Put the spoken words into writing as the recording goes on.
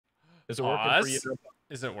Is it working for you?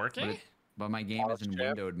 Is it working? But my game is in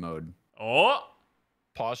windowed mode. Oh.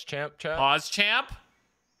 Pause champ chat. Pause champ.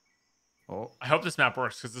 Oh. I hope this map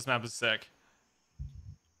works because this map is sick.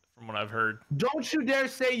 From what I've heard. Don't you dare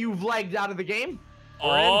say you've lagged out of the game.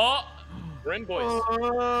 Oh. We're in, boys.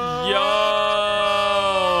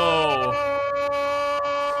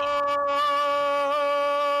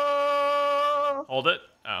 Yo. Hold it.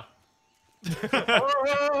 Oh.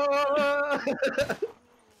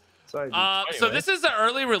 Sorry. So this is an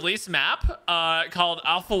early release map called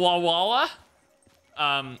Alpha Wawala.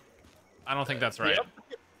 I don't think that's right. Yep.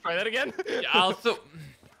 Try that again. Also,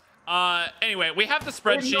 anyway, we have the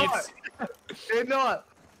spreadsheets. Hey, Noah.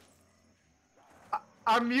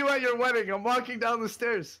 I'm you at your wedding. I'm walking down the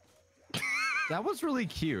stairs. That was really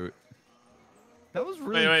cute. That was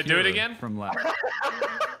really Wait, do it cute again? From left.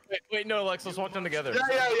 Wait, no, Lex, let's walk down together.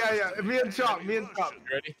 Yeah. Me and Chop.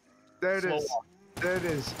 Ready? There it Slow is. walk. There it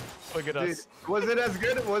is. Look at Dude, us. was it as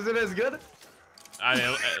good? Was it as good? I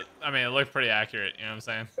mean, it looked pretty accurate. You know what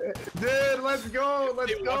I'm saying? Dude, let's go.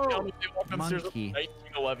 Let's They walk go. downstairs with Monkey.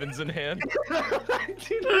 1911s in hand.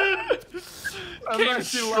 Getting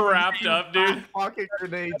strapped up, dude. Pocket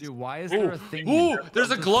grenades. Dude, why is there a thing? Ooh,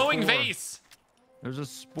 there's a glowing spore. vase. There's a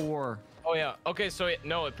spore. Oh yeah. Okay, so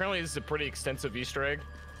no, apparently this is a pretty extensive Easter egg.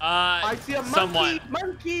 I see a monkey. Somewhat.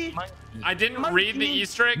 Monkey. I didn't read the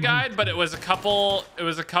Easter egg guide, but it was a couple. Dude,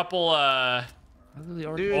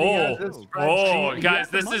 Oh, he has this spreadsheet. oh, guys,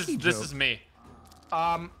 the this monkey is joke. me.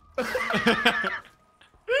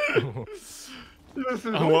 This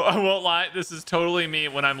is I won't lie. This is totally me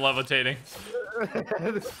when I'm levitating.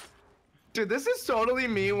 Dude, this is totally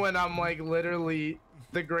me when I'm like literally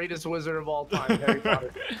the greatest wizard of all time, Harry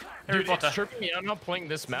Potter. Harry Dude, Potter. it's tripping me out now playing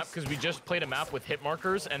this map because we just played a map with hit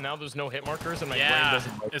markers and now there's no hit markers and my brain Yeah,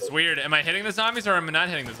 doesn't like it's it. weird. Am I hitting the zombies or am I not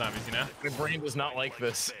hitting the zombies? You know? My brain does not like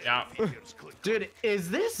this. Yeah. Dude, is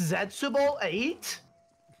this Zetsubo 8?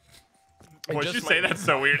 Why'd just you say might- that's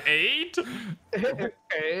so weird? 8?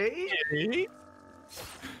 Hey?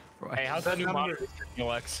 Hey, how's that new I'm monitor,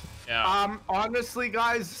 Alex? Yeah. Honestly,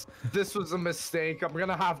 guys, this was a mistake. I'm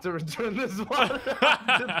gonna have to return this one to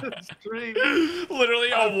the stream.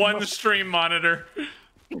 Literally a one stream monitor.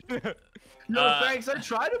 No, thanks. I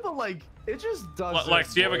tried it, but like, it just doesn't.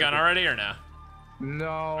 Lex, do you have a gun already or no?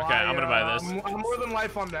 No. Okay, I'm gonna buy this. I'm more than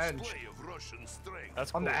life on the edge.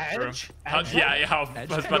 That's On cool. the True. edge? Yeah, I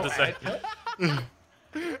was about to say.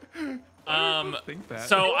 Think that.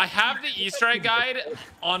 So I have the Easter egg guide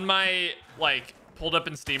on my pulled up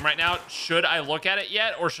in Steam right now. Should I look at it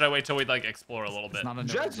yet, or should I wait till we explore a little bit? It's not another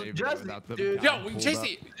Just- day just- without the dude. Yo, guide pulled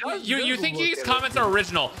JC, up. you think look these at comments are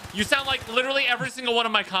original? You sound like literally every single one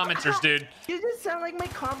of my commenters, dude. You just sound like my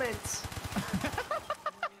comments.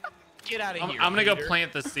 Get out of here. I'm gonna go Peter.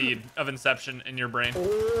 plant the seed of Inception in your brain.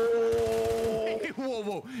 Hey,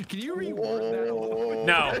 whoa. Can you reword that?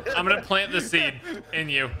 No, I'm gonna plant the seed in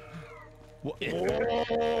you.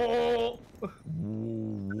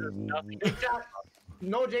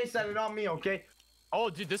 No, Jay said it on me, okay? Oh,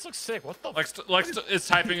 dude, this looks sick. What the? Lex is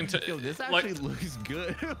typing into. Yo, this Lex, actually looks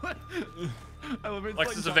good. I love it. It's Lex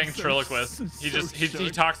like is a so- ventriloquist. He so just he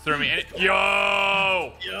shook. talks through me. And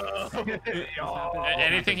yo!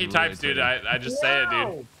 Anything he Really types, dude, pretty. I just say it,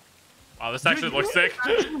 dude. Wow, this actually looks sick.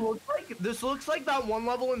 This looks like that one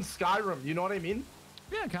level in Skyrim. You know what I mean?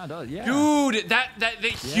 Yeah, it kind of does. Yeah. Dude, the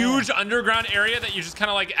huge underground area that you just kind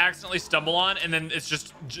of accidentally stumble on, and then it's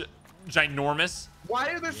just ginormous. Why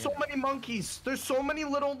are there so many monkeys? There's so many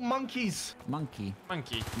little monkeys. Monkey.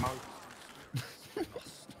 Monkey.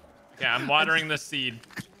 Yeah, I'm watering the seed.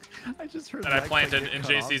 I just heard That I Lex, planted get in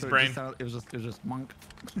cut off, JC's so brain. It was just monk.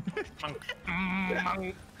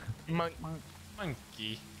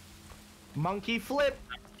 Monkey. Monkey flip.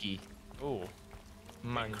 Ooh.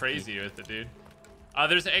 I'm crazy with it, dude.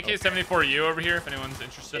 There's an AK-74U over here if anyone's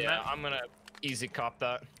interested in Yeah, that. I'm gonna easy cop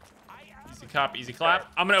that. Easy cop, easy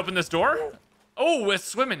clap. I'm gonna open this door. Oh, we're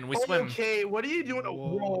swimming. We swim. Okay, what are you doing?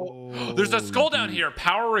 Whoa. There's a skull down here.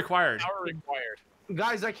 Power required. Power required.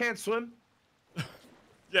 Guys, I can't swim.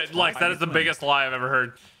 Yeah, Lex, that is the biggest lie I've ever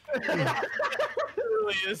heard. It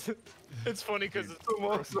really is. It's funny because it's the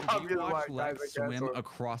most You obvious watch lie, guys. Lex I can't swim swim.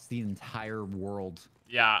 across the entire world.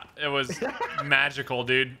 Yeah, it was magical,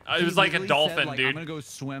 dude. It He was like a literally dolphin, said, like, dude. I'm gonna go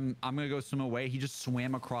swim. I'm gonna go swim away. He just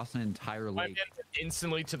swam across an entire my lake. man went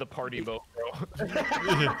instantly to the party boat, bro.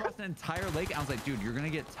 Across an entire lake. And I was like, dude, you're gonna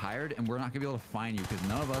get tired, and we're not gonna be able to find you because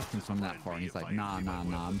none of us can swim that far. And he's like, nah,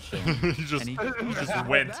 I'm chilling. He just, And he just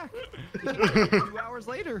went. back. 2 hours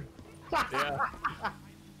later, Yeah.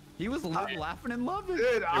 he was laughing and loving.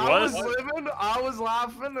 Dude, I was? was living, I was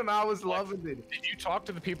laughing, and I was loving it. Did you talk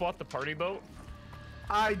to the people at the party boat?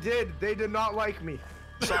 I did. They did not like me.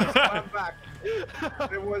 So I'm back.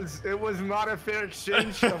 It was not a fair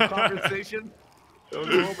exchange of conversation. It was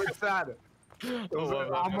a little bit sad. I'm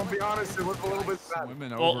gonna be honest, it was a little bit sad.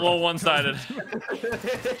 Well, one-sided.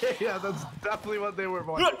 Yeah, that's definitely what they were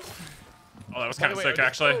wanting. Oh, that was kind of sick,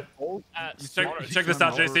 actually. Check this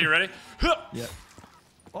out, JC. You ready? Yeah.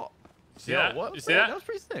 Oh, See that? what? You see that? that was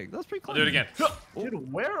pretty sick. That was pretty I'll clean. do it again.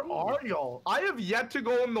 Dude, where are y'all? I have yet to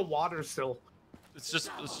go in the water still. It's just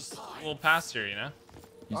a little past here, you know?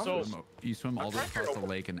 You swim all the way across the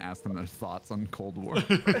lake and ask them their thoughts on Cold War.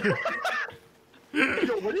 Yo,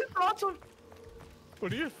 what are your thoughts on?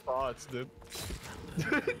 What are your thoughts, dude?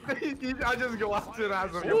 I just go out and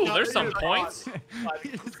ask them. Ooh, there's some points. He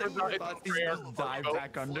just dive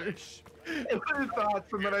back under. What are your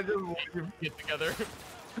thoughts? And then I just leave. Get together.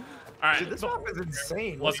 All right, Dude, this map is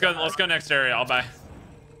insane. let's go next area. I'll buy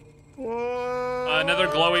another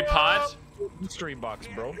glowy pot. Stream box,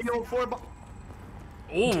 bro. Yo,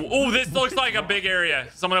 Ooh, this looks like a big area.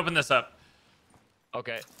 Someone open this up.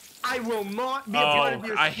 Okay. I will not be a part of Oh,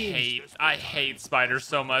 your I scheme. hate spiders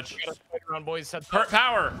so much. We got a spider on, boys.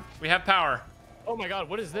 Power. We have power. Oh my god,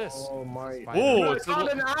 what is this? Oh my. Ooh, I it's a found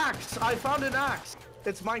little... an axe. I found an axe.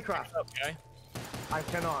 It's Minecraft. Okay. I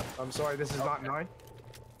cannot. I'm sorry. This is not 9.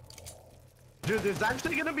 Dude, there's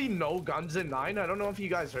actually gonna be no guns in 9. I don't know if you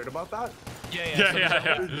guys heard about that.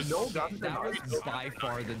 Yeah. There's no guns in That 9. was by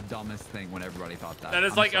far the dumbest thing when everybody thought that. That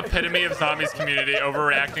is I'm like sorry. epitome of zombies community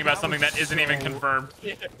overreacting about something that isn't even confirmed.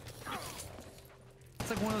 It's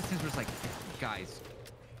like one of those things where it's like, guys,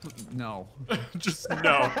 no. Just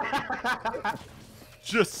no.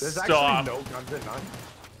 Just There's stop. actually no guns in 9.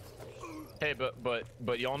 Hey,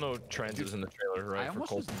 but y'all know Trans is in the trailer, right? I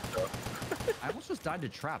almost just died to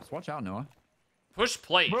traps. Watch out, Noah. Push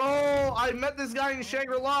plate. Bro, I met this guy in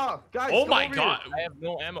Shangri-La. Guys, Oh come my over god. I have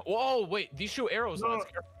no ammo. Whoa, wait, these shoot arrows. No. Let's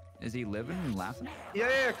go. Is he living and laughing? Here.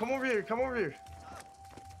 Yeah, come over here. Come over here.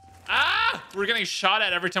 Ah! We're getting shot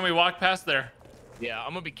at every time we walk past there. Yeah, I'm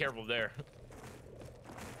gonna be careful there.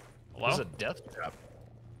 Hello? There's a death trap.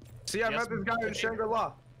 See, I Yes, met this guy in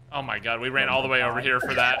Shangri-La. Oh my god, we ran all the way over here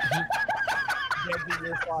for that.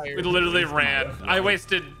 We literally ran. I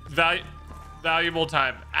wasted valuable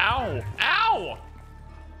time. Ow! Ow!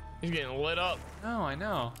 He's getting lit up. No, I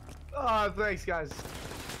know. Oh, thanks, guys.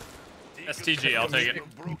 STG, I'll take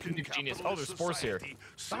it. Genius. Oh, there's spores here.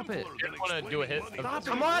 Stop it. You want to do a hit? Stop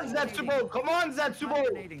Come on, Zetsubo. Come on,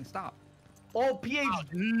 Zetsubo. Stop. Oh,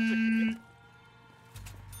 PhD.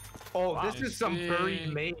 Oh, this is some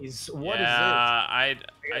buried maze. What is Yeah, I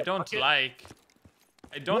don't like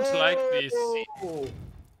this. Whoa.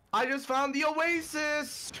 I just found the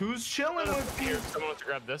oasis. Who's chilling with Here, you? someone wants to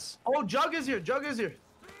grab this. Oh, Jug is here. Jug is here.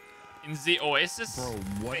 In the oasis? Bro,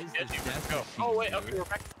 what is this Let's death go. machine, Oh wait, dude? okay, we're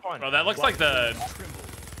back to spawn. Bro, that looks like the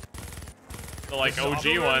like OG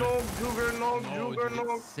one. Juggernog, Oh, dude,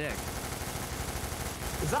 Juggernog. it's sick.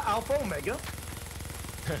 Is that Alpha Omega?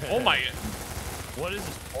 Oh my. What is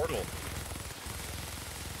this portal?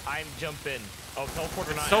 I'm jumping. Oh,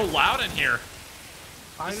 teleporter not. So loud in here.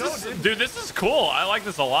 I This know, is- dude. dude, this is cool. I like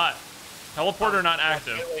this a lot. Teleporter not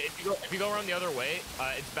active. Wait, if you go around the other way,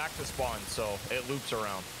 it's back to spawn, so it loops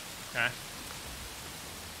around. Okay.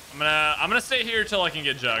 I'm gonna stay here till I can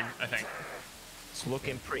get Jug, I think. It's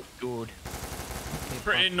looking pretty good.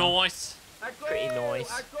 Pretty nice. Echo, Pretty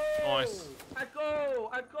nice. Echo, Nice. Echo,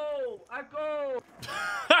 Echo, Echo.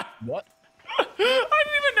 What? I didn't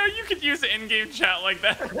even know you could use in-game chat like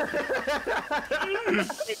that. Wait,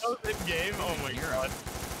 that was in game. Oh my god.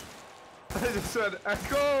 I just said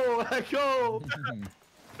Echo, Echo,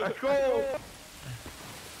 Echo.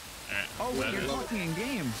 Oh, wait, you're talking in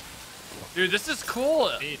game. Dude, this is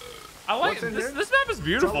cool. I like What's in this. there? This map is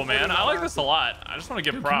beautiful, man. I like this a lot. I just want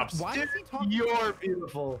to give props. Why is he talking? You're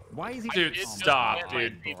beautiful. Why is he? Dude, It's just stop, my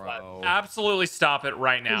dude. Bro. Absolutely stop it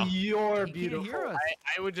right now. You're He can't hear beautiful. us.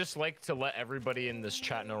 I would just like to let everybody in this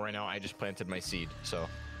chat know right now I just planted my seed, so.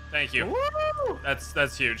 Thank you. Woo!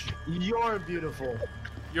 That's huge. You're beautiful.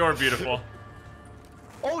 You're beautiful.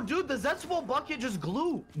 Oh, dude, the Zetsubo bucket just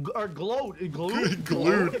glowed. It glowed. Glued.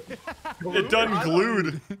 Glowed? It done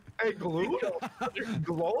glued. It glued?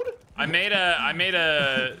 Glowed? I made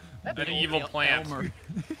an evil plant. Elmer.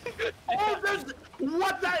 Oh,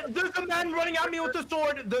 there's a man running at me with the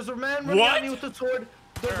sword. There's a man running What? at me with the sword.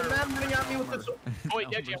 There's a man running at me with the sword. Oh, wait,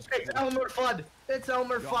 yeah, yeah. It's Elmer Fudd. It's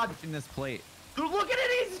Elmer Yo, Fudd. I'm pushing this plate. Dude, look at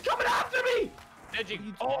it. He's coming after me. Edgy.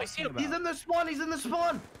 Oh, I see him. He's in the spawn. He's in the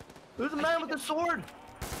spawn. There's a man with a sword.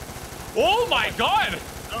 Oh my god!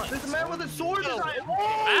 There's a man with a sword. Yo,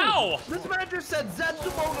 Ow! This man just said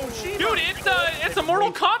Zetsubo no Shiba. Dude, it's a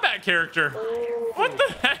Mortal Kombat character. What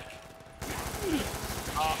the heck?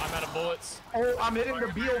 got bullets. Oh, I'm hitting the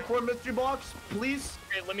BO4 mystery box, please.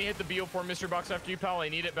 Okay, let me hit the BO4 mystery box after you, pal. I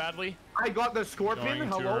need it badly. I got the scorpion. Going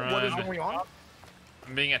to Hello, what is run. going on?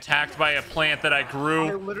 I'm being attacked by a plant that I I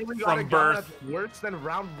grew literally got a from gun birth. that's worse than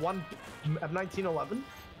round 1 of 1911.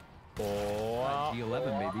 Oh,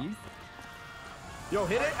 G11, baby. Yo,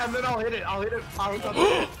 hit it, and then I'll hit it. I'll hit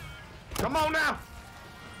it. Come on now.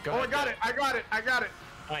 Go Oh, I ahead. got it. I got it. I got it.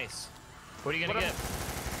 Nice. What are you gonna What get?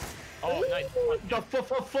 Oh, nice.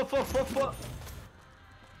 The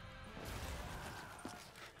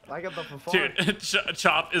I got the Dude,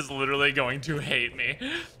 Chop is literally going to hate me.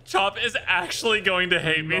 Chop is actually going to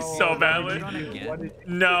hate me so badly.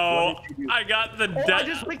 No, I got the I death.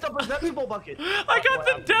 just picked up a vegetable bucket. I got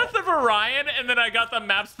the death of Orion, and then I got the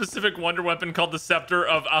map-specific wonder weapon called the Scepter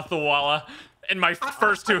of Athawala in my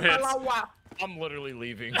first 2 hits. I'm literally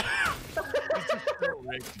leaving. This is so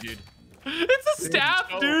rigged, dude. It's a staff,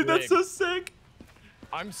 so dude. That's so rigged. sick.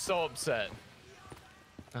 I'm so upset.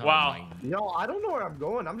 Wow. Yo, I don't know where I'm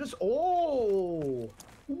going. I'm just. Oh.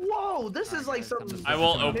 Whoa, this is like some. I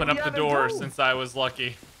will open up the Indiana door Jones. since I was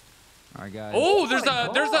lucky. All right, guys. Oh, my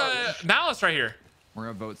there's a gosh. malice right here. We're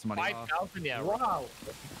gonna vote somebody off. 5,000, yeah. Wow.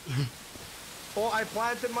 Oh, I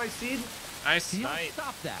planted my seed. Nice. Can you Nice.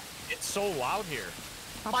 stop that? It's so loud here.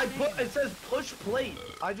 I put. It says push plate.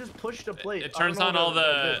 I just pushed a plate. It I turns don't on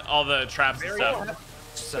know all the traps and stuff.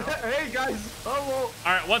 Hey guys. Hello. All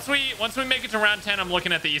right, once we make it to round 10, I'm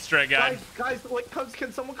looking at the Easter egg guide. Guys, like,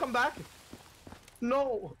 can someone come back?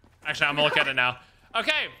 No. Actually, I'm gonna look at it now.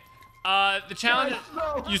 Okay. The challenge,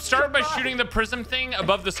 Guys, no. you start by Come back. shooting the prism thing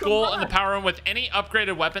above the skull in the back. power room with any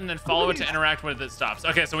upgraded weapon, then follow it to Please. interact with it stops.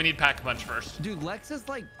 Okay, so we need pack a punch first. Dude, Lex is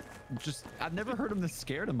like, just, I've never heard him this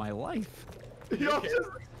scared in my life. Yo,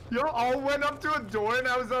 all went up to a door and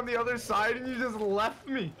I was on the other side and you just left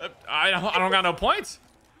me. I don't got no points.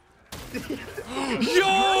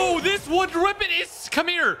 Yo, this wonder weapon is, come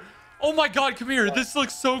here. Oh my God, come here. This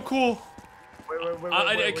looks so cool.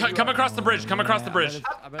 Wait, Come across the bridge. Come across the bridge.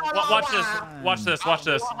 Watch this. Watch this. Watch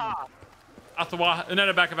this.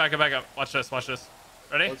 No, back up. Watch this.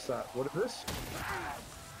 Ready? What's that? What is this?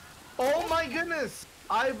 Oh my goodness!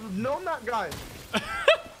 I've known that guy.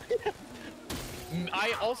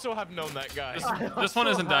 I also have known that guy. This one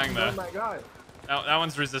isn't dying though. Known that guy. That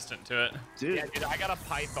one's resistant to it. Dude. Yeah, dude, I got a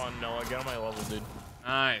python, Noah. Get on my level, dude.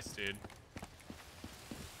 Nice, dude.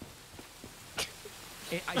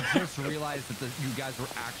 I just realized that you guys were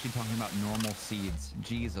actually talking about normal seeds.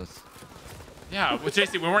 Jesus. Yeah, with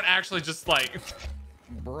JC, we weren't actually just like.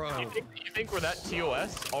 Bro. You think we're that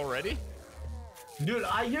TOS already? Dude,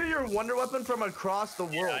 I hear your wonder weapon from across the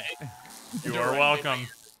world. You are welcome.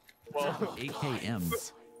 Well,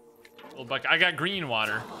 8KMs. Little buck. I got green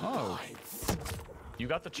water. Oh. you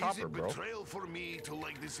got the chopper, bro. Betrayal for me to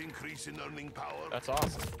like this increase in earning power. That's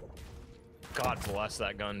awesome. God bless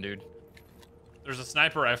that gun, dude. There's a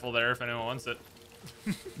sniper rifle there if anyone wants it.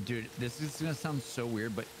 Dude, this is gonna sound so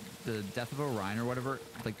weird, but the Death of Orion or whatever,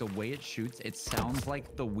 like the way it shoots, it sounds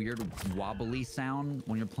like the weird wobbly sound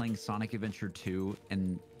when you're playing Sonic Adventure 2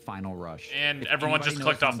 and Final Rush. And If everyone anybody just knows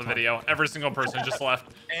clicked what off I'm the talking- video. Every single person just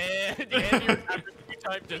left. And your average view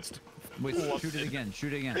time just Wait, shoot it again.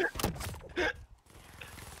 Shoot it again.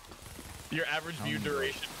 your average view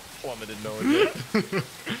duration plummeted, Noah.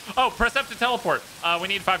 Oh, press F to teleport. We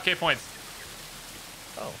need 5K points.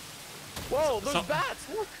 Oh. Whoa, those So- bats!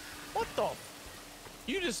 Look! What the?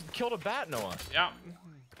 You just killed a bat, Noah. Yeah.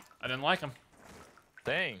 I didn't like them.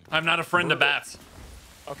 Dang. I'm not a friend to bats.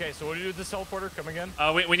 Okay, so what do you do with this teleporter? Come again?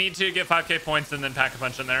 We need to get 5K points and then pack a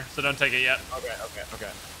punch in there, so don't take it yet. Okay.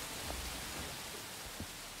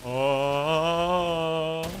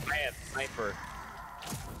 Oh. Man, sniper.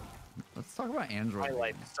 Let's talk about My Android.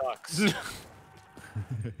 life sucks.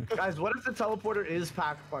 Guys, what if the teleporter is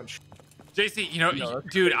pack punch? JC, you know,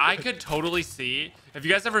 dude, I could totally see. Have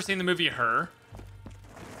you guys ever seen the movie Her?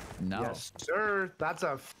 No. Yes, sir. That's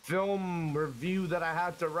a film review that I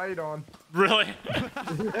had to write on. Really? I'm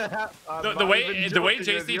the not way even way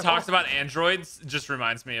joking, JC yo. talks about androids just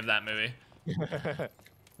reminds me of that movie.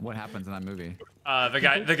 What happens in that movie?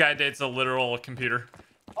 The guy dates a literal computer.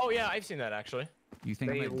 Oh yeah, I've seen that actually. You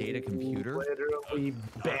think I'm They gonna date a computer? literally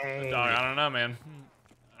bang. Dog, I don't know, man.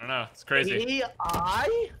 I don't know. It's crazy.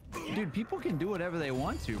 AI? Dude, people can do whatever they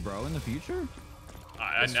want to, bro, in the future.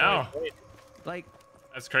 I know. Like,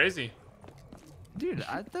 That's crazy. dude,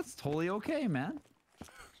 that's totally okay, man.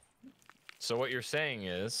 So what you're saying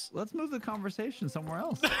is, Let's move the conversation somewhere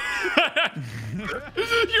else. You're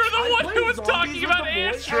the one who was talking about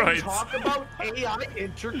asteroids. Talk about AI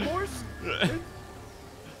intercourse?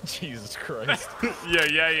 Jesus Christ.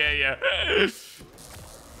 Yeah.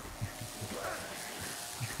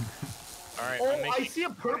 All right. Oh, I see a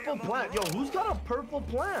purple plant. Yo, who's got a purple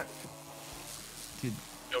plant? Dude,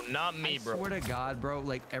 No, not me, bro. I swear to God, bro.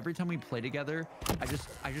 Like every time we play together, I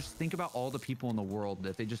just think about all the people in the world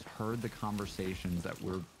that they just heard the conversations that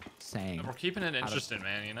we're saying. We're keeping it interesting,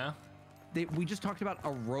 man. You know. We just talked about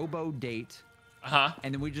a robo date.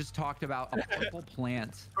 And then we just talked about a purple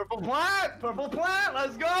plant. Purple plant! Purple plant!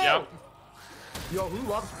 Let's go! Yep. Yo, who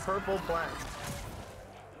loves purple plants?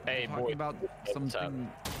 Hey, Talking boy. about something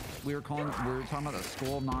we were talking about the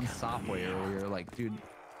school non-stop way earlier. Like, dude,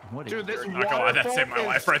 what is Dude, this Not gonna lie, that waterfall saved my is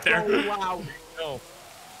life right there. so loud. No.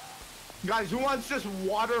 Guys, who wants just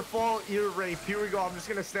waterfall ear rape? Here we go. I'm just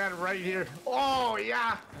gonna stand right here. Oh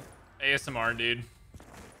yeah. ASMR, dude.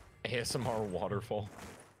 ASMR waterfall.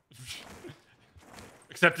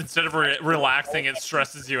 Except instead of relaxing, it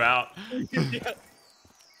stresses you out. Yeah.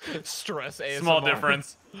 Stress ASMR. Small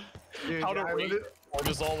difference. Dude, How to I rate lit-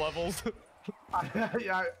 cortisol levels.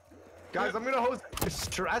 yeah. Guys, I'm gonna host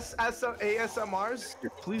stress ASMRs.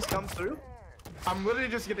 Please come through. I'm literally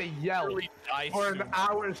just gonna yell for an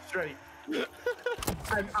hour straight.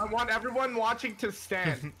 And I want everyone watching to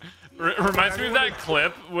stand. Reminds me of that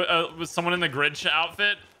clip with someone in the Grinch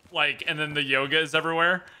outfit, like, and then the yoga is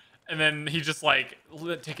everywhere, and then he just like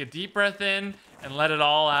take a deep breath in and let it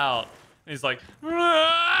all out. And he's like,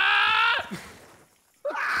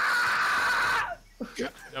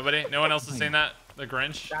 nobody, no one else has seen that. The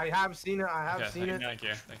Grinch. I have seen it. I have seen it. Thank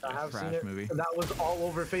you. Thank you. I have Trash seen it. movie. And that was all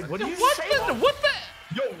over Facebook. What did you What say? the? What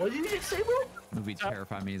the? Yo, what did you just say, bro? movie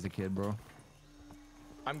terrified me as a kid, bro?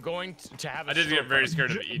 I'm going to have a I did get stroke. very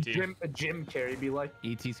scared of ET. Jim Carrey be like.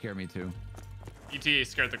 E.T. scared me too. ET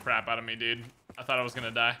scared the crap out of me, dude. I thought I was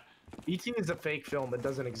gonna die. E.T. is a fake film. It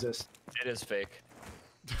doesn't exist. It is fake.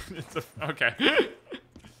 It's okay.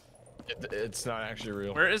 It's not actually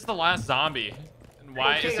real. Where is the last zombie? And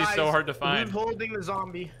why Okay, is he so guys, hard to find? Who's holding the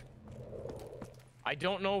zombie? I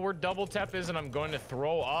don't know where double tap is, and I'm going to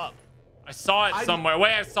throw up. I saw it somewhere.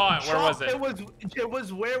 Wait, I saw it. Where was it? It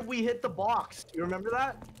was where we hit the box. You remember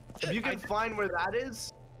that? If you can find where that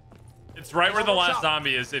is. It's right where the last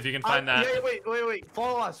zombie is, if you can find that. Yeah, wait.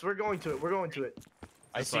 Follow us. We're going to it. We're going to it.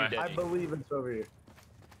 I see way. Daddy. I believe it's over here.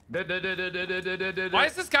 Why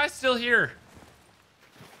is this guy still here?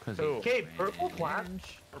 Okay, purple plant.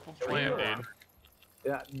 Purple plant, dude.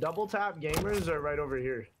 Yeah, double tap gamers are right over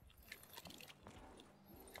here.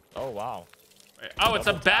 Oh, wow. Wait, oh, it's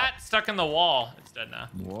a bat stuck in the wall. It's dead now.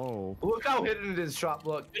 Whoa. Look how hidden it is, Shop.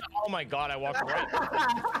 Look. Oh my god, I walked right.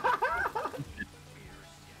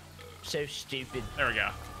 So stupid. There we go.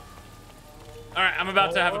 All right, I'm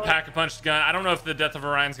about to have a pack-a-punch gun. I don't know if the Death of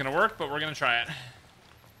Orion's gonna work, but we're gonna try it.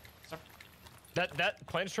 That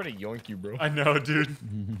plant's trying to yoink you, bro. I know, dude.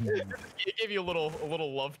 It gave you a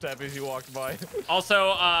little love tap as you walked by.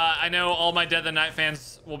 Also, I know all my Dead of the Night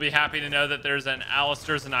fans will be happy to know that there's an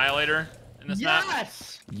Alistair's Annihilator in this map.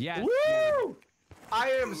 Yes! Yes. Woo! I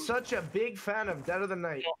am such a big fan of Dead of the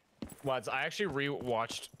Night. Lads, I actually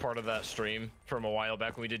re-watched part of that stream from a while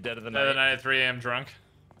back when we did Dead of the Dead of the Night. Night at 3 a.m. drunk.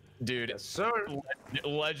 Dude, Yes, sir.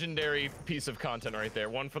 legendary piece of content right there.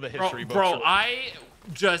 One for the Bro, history books.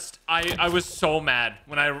 I was so mad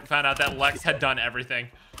when I found out that Lex had done everything.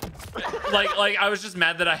 like I was just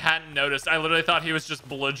mad that I hadn't noticed. I literally thought he was just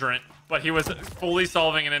belligerent, but he was fully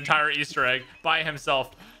solving an entire Easter egg by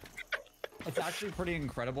himself. It's actually pretty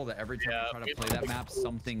incredible that every time I try to play that map,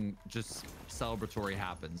 something just celebratory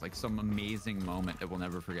happens. Like some amazing moment that we'll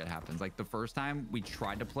never forget happens. Like the first time we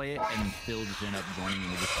tried to play it and Phil just ended up joining and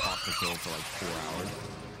we just talked to Phil for like 4 hours.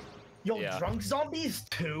 Yo, Yeah. drunk zombies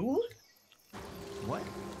too? What?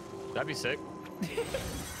 That'd be sick.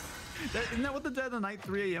 Isn't that what the Dead of the Night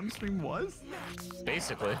 3 a.m. stream was?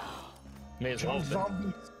 Basically. May as well. Drunk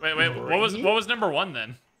zombies. Wait, what was number one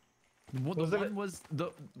then? Well, the one was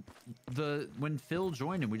the when Phil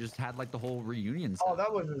joined and we just had like the whole reunion. Oh,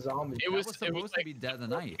 that wasn't zombies. It was supposed to be Dead of the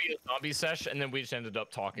Night. A zombie sesh, and then we just ended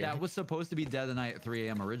up talking. That was supposed to be Dead of the Night at 3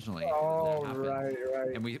 a.m. originally. Oh, That happened.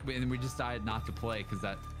 right. And we decided not to play because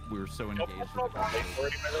that we were so engaged with the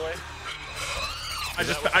conversation. By the way.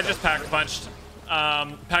 I just pack punched.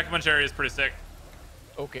 Pack punch area is pretty sick.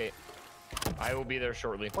 Okay. I will be there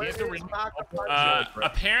shortly. We Where have to is Pack-a-Punch?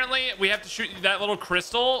 Apparently we have to shoot that little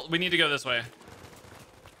crystal. We need to go this way.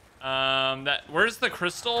 Where's the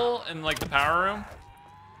crystal in like the power room?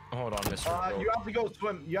 Hold on, Mr. You have to go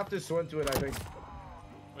swim. You have to swim to it, I think.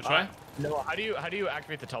 Which way? No, how do you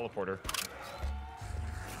activate the teleporter?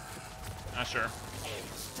 Not sure.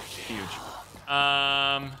 Huge.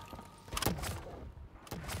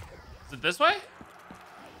 Is it this way?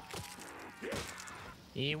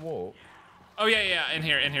 Whoa. Oh yeah, in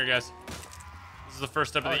here, guys. This is the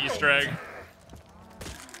first step of the Easter egg.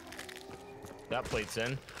 That plate's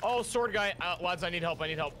in. Oh, sword guy. Lads, I need help. I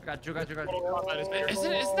need help. Got you. Isn't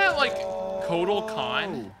that like Kotal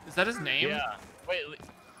Khan? Is that his name? Yeah. Wait,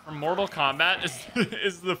 From Mortal Kombat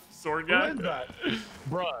is the sword guy? Who is that?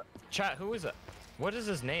 bruh. Chat, who is it? What is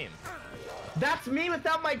his name? That's me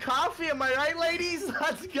without my coffee. Am I right, ladies?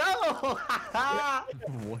 Let's go.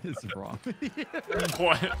 What is wrong?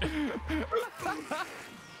 What?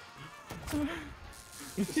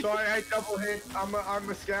 Sorry, I double hit. I'm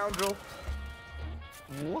a scoundrel.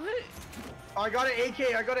 What? I got an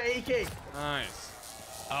AK. I got an AK. Nice.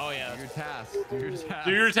 Oh yeah. Do your task. Do your task.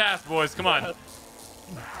 Do your task, boys. Come on.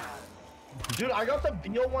 Dude, I got the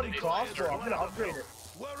BO1 crossbow. I'm gonna upgrade it.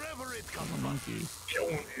 Wherever it comes from. Monkey.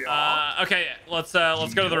 Okay, let's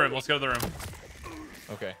go to the room. Let's go to the room.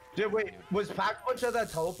 Okay. Dude, wait. Was Pack Punch at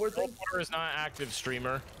that teleport thing? Teleporter is not active,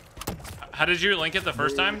 streamer. How did you link it the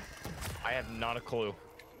first time? I have not a clue.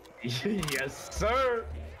 Yes, sir.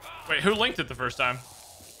 Wait, who linked it the first time?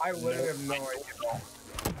 I literally have no idea.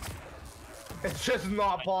 It's just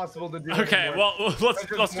not possible to do. Okay, anymore. well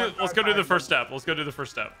let's go do the first step. Let's go do the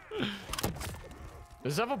first step.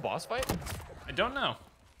 Does it have a boss fight? I don't know.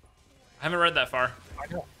 I haven't read that far.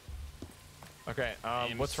 I know. Okay,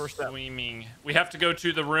 what's first step? Swimming. We have to go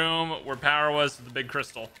to the room where power was to the big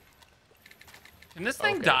crystal. Can this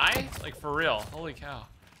thing die? Like for real? Holy cow.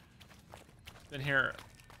 Been here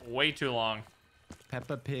way too long.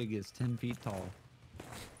 Peppa Pig is 10 feet tall.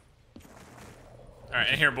 All right,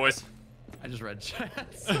 in here, boys. I just read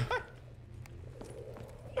chats.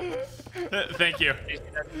 Thank you.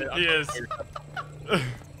 He is. That's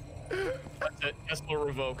it. Tesla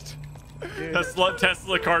revoked.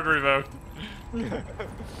 Tesla card revoked.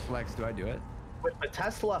 Flex, do I do it? With the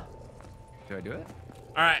Tesla. Do I do it?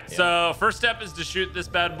 All right, so first step is to shoot this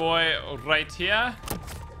bad boy right here.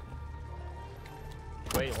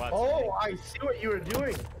 Wait, what? Oh, I see what you were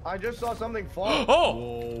doing. I just saw something fall. Oh,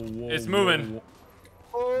 Whoa, it's moving.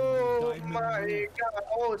 Oh Diamond my move. god.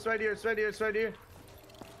 Oh, it's right here. It's right here. It's right here.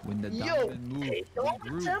 When the Yo, diamond moves, hey, we don't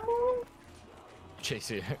group. temple.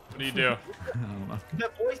 Chase it. What do you do?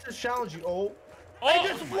 The voices challenge you. Oh.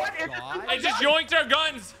 Oh, What? God. I just yoinked our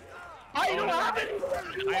guns. I don't have any.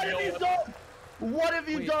 What have you done? What have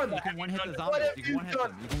you Wait, done? you can one hit the What zombies. have You can you one hit done?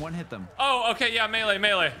 them. You can one hit them. Oh, okay, yeah,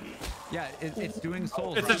 melee. Yeah, it's doing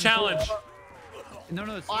souls. It's a right? challenge. No,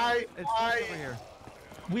 it's I- over here.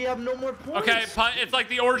 We have no more points. Okay, it's like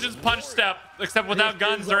the Origins punch step, except without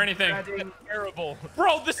guns or anything. Terrible.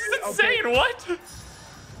 Bro, this is insane. What?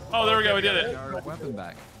 Oh, there we go. We did it. Our weapon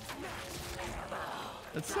back.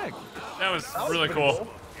 That's sick. That was really pretty cool.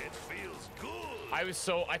 It feels good.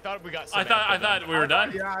 I thought we got. I thought we were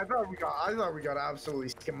done. Yeah, I thought we got absolutely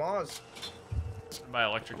skimos. By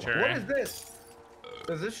electric What cherry. is this?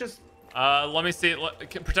 Is this just? Let me see.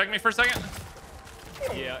 Protect me for a second.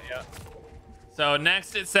 Yeah. So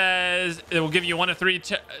next it says it will give you 1 of 3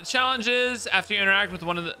 challenges after you interact with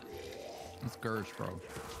one of the. It's Gersh, bro.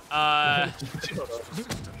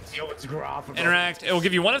 Yo, it's graphical. Interact. It will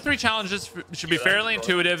give you 1 of 3 challenges. Should be fairly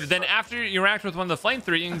intuitive. Then after you interact with one of the flame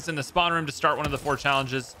things in the spawn room to start one of the 4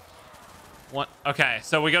 challenges. Okay,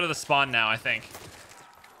 so we go to the spawn now. I think.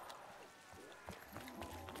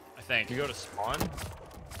 You go to spawn.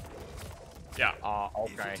 Yeah.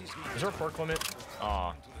 Okay. Is there a perk limit?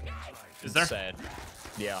 Is there? Sad.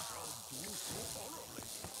 Yeah.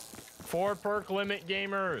 4 perk limit,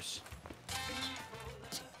 gamers.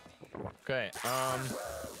 Okay.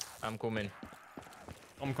 I'm coming.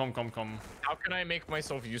 Come. How can I make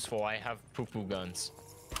myself useful? I have poo-poo guns.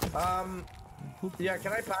 Yeah,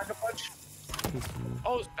 can I pack a punch?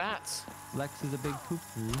 Oh, it's bats. Lex is a big poo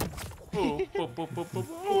poo.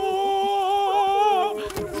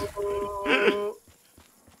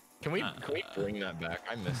 Can we bring that back?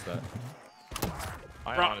 I missed that.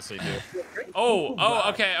 I Bro. honestly do. Oh,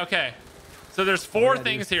 okay. So there's 4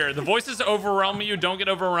 things here. The voices overwhelm you. Don't get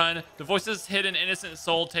overrun. The voices hit an innocent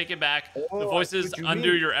soul. Take it back. The Oh, voices what you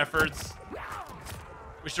undo mean. your efforts.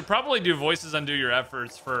 We should probably do voices undo your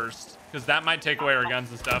efforts first, because that might take away our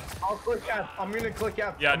guns and stuff. I'll click F. I'm gonna click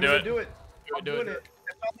F. Yeah, I'm do gonna it. do it. I'm Do it. doing it.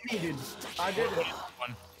 It's not me, dude. I did it.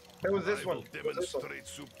 It was this I will one. It was this one. demonstrate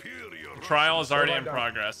superior. Trial is already What in have I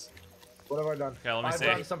done? progress. What have I done? Okay, let me I've see.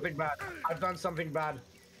 done something bad. I've done something bad.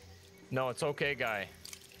 No, it's okay, guy.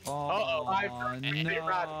 Oh, I've done something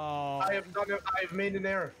bad. no. I have done it. I've made an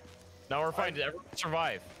error. Now we're fine. Did everyone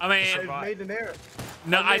survive? I mean, I've made an error.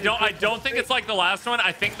 no, I made a don't critical think it's like the last one.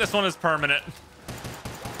 I think this one is permanent.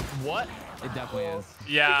 What? It definitely is.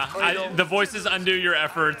 Yeah, the voices undo your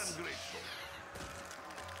efforts.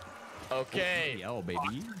 Okay. Yo,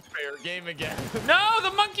 baby. Fair game again. No,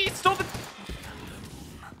 the monkey stole the.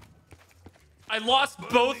 I lost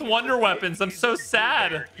both wonder weapons. I'm so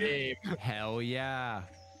sad. Hell yeah.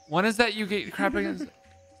 When is that you get crap against?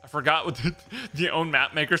 I forgot what the own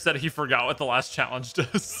map maker said. He forgot what the last challenge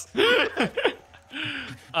does.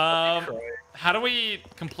 How do we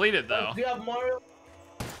complete it though? Do you have Mario?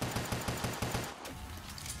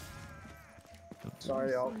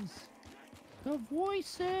 Sorry, y'all. The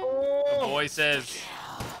voices. The voices.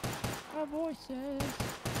 The voices.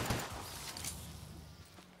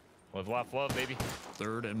 With left love, baby.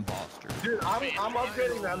 Third imposter. Dude, I'm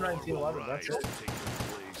upgrading the M1911. That's it.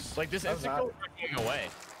 Like this instant kill is not going away.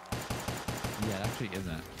 Yeah, it actually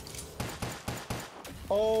isn't.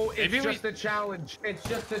 Oh, it's Maybe just a challenge. It's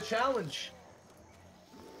just a challenge.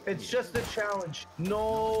 It's just a challenge.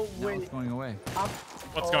 No Now way. it's going away.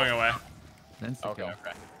 What's going away? Then Okay, kill. okay.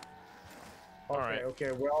 Okay, Alright.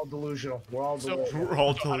 okay, we're all delusional. We're all So delusional. We're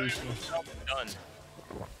all delusional. Done.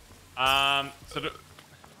 So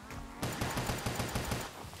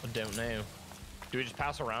I don't know. Do we just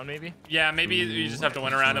pass around maybe? yeah, maybe you just have to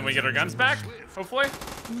win around and we get our guns back. Hopefully.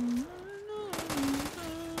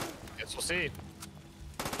 Guess we'll see.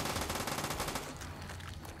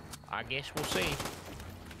 I guess we'll see.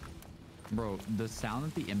 Bro, the sound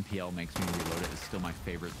that the MPL makes me reload it is still my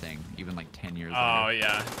favorite thing, even like 10 years Oh later.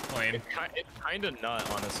 yeah, clean. It's kind of nut,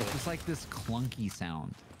 honestly. It's like this clunky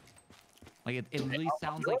sound. Like it really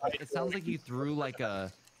sounds like you threw like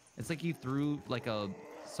a, it's like you threw like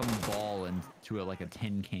some ball into like a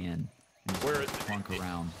tin can and just Where is it? clunk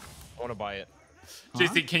around. I want to buy it. Huh?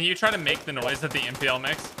 JC, can you try to make the noise that the MPL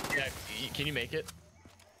makes? Yeah, can you make it?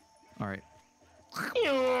 All right.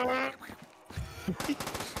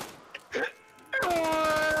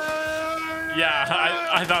 Yeah,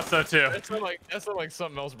 I thought so too. That's not like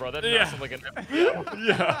something else, bro. That Yeah. sounds like an.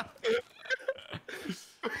 Yeah.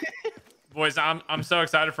 Boys, I'm so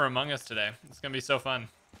excited for Among Us today. It's gonna be so fun.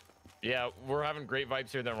 Yeah, we're having great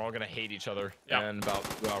vibes here. Then we're all gonna hate each other Yeah. in about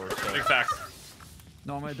 2 hours. So. Big facts.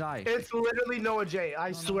 No, I'm gonna die. It's literally Noah J.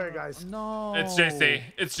 I swear, guys. No. It's JC.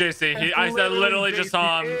 It's JC. It's I said literally just JC.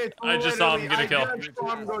 saw him. It's I just saw him get a kill. I just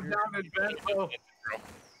saw him go down and bend.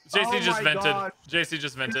 JC Oh just my vented. God. JC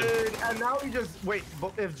just vented. Dude, and now he just wait.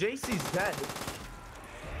 But if JC's dead,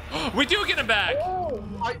 We do get him back. oh,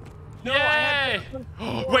 Yay!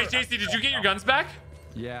 Wait, JC, did you get your guns back?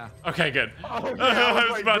 Yeah. Okay, good. Okay, I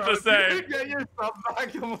was about to say. Get your stuff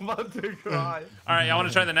back. I'm about to cry. All right, y'all want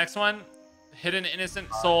to try the next one? Hidden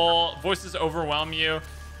innocent soul. Voices overwhelm you.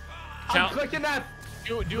 I'm Count. clicking that.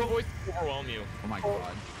 Do a voice to overwhelm you. Oh my god.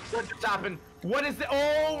 What just happened? What is the?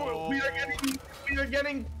 Oh, we are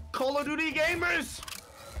getting Call of Duty gamers.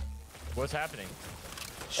 What's happening?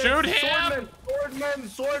 Shoot It's him!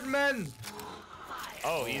 Swordmen.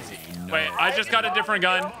 Oh, easy. Wait, I just got a different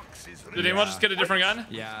gun. Did anyone just get a different gun?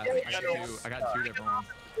 Yeah. I got two different ones.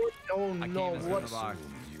 Oh I no! can't even the box.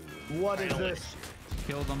 What is this?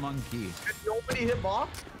 Kill the monkey. Did nobody hit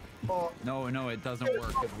box? Oh, No, it doesn't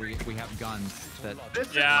work because we have guns that. this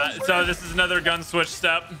is Yeah, my so this is another gun switch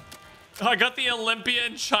step. I got the Olympia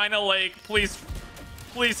in China Lake. Please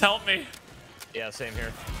help me. Yeah, same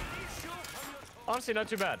here. Honestly, not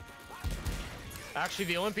too bad. Actually,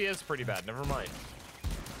 the Olympia is pretty bad. Never mind.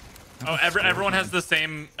 Oh, everyone has the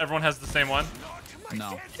same. Everyone has the same one.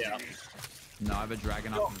 No. Yeah. No, I have a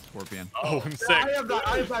dragon off and a scorpion. Oh, I'm Yeah, sick.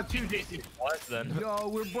 I have that too, JC. What then? Yo,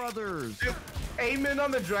 we're brothers. Aim in on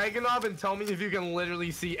the Dragonov and tell me if you can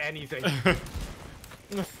literally see anything.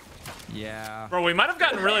 Yeah. Bro, we might have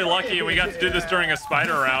gotten really lucky and we got to do this during a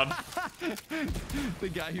spider round. The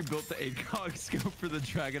guy who built the ACOG scope for the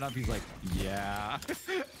dragon up, he's like, yeah.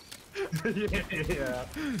 Yeah.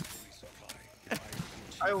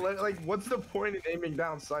 Like, what's the point in aiming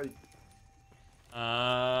down sight?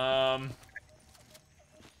 I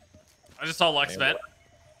just saw Lex vent.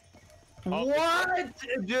 What?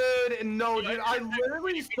 Dude, no, dude. I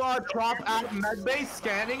literally saw Trop at medbay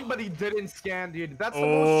scanning, but he didn't scan, dude. That's the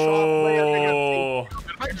most Trop play I think I've seen. Oh.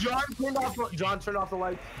 Like, John turned off the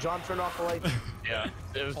lights. John turned off the lights. Yeah.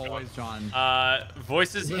 It was Always John.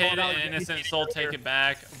 Voices Is it hit all about an innocent getting soul, over? take it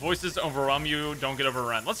back. Voices overwhelm you, don't get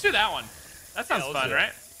overrun. Let's do that one. That sounds let's fun, do it.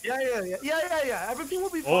 right? Yeah. Everything will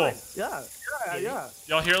be Oh. fine. Yeah.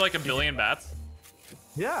 Y'all hear like a billion bats?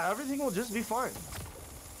 Yeah, everything will just be fine.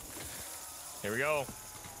 Here we go.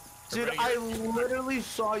 Dude, I literally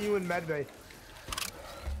saw you in medbay.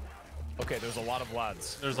 Okay, there's a lot of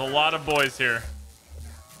lads. There's a lot of boys here.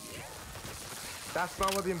 That's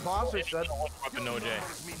not what the imposter said. Weapon no J.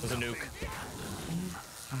 There's a nuke.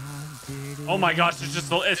 Oh my gosh, it's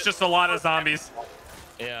just a lot of zombies.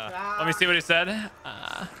 Yeah. Let me see what he said.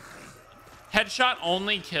 Headshot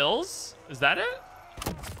only kills? Is that it?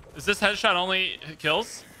 Is this headshot only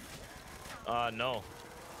kills? No.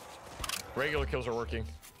 Regular kills are working.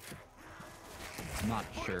 I'm not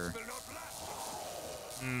sure.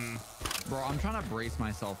 Bro, I'm trying to brace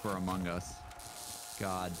myself for Among Us.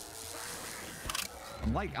 God.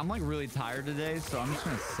 I'm like really tired today, so I'm just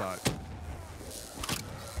gonna suck.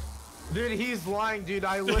 Dude, he's lying, dude.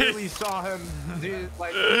 I literally saw him, dude.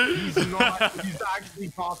 Like, he's actually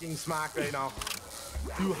talking smack right now.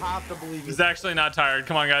 You have to believe He's it. actually not tired.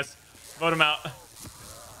 Come on, guys. Vote him out.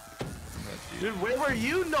 Dude, where were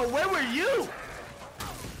you? No, where were you?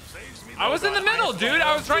 I was in the middle, dude.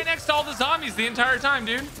 I was right next to all the zombies the entire time,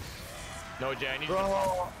 dude. No, Jay, I need you Bro,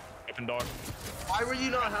 to open door. why were you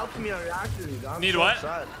not helping me on reactor, dude? I'm Need so what?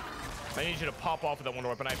 upset. I need you to pop off with that wonder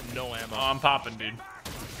weapon. I have no ammo. Oh, I'm popping, dude.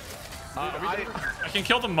 I, I can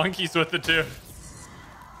kill the monkeys with it, too.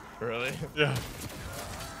 Really? Yeah.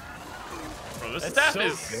 Bro, this That's stuff so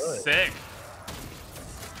is good. sick.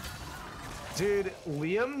 dude,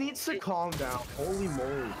 Liam needs to calm down. Holy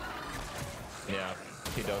moly. Yeah,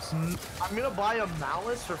 he does. I'm gonna buy a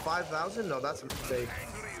malice for 5,000? No, that's a mistake.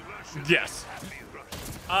 Yes.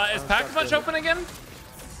 Is Pack-a-Punch open again?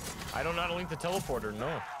 I don't know how to link the teleporter.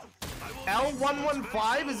 No.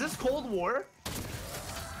 L115? Is this Cold War?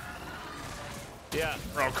 Yeah.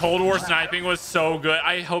 Bro, Cold War sniping was so good.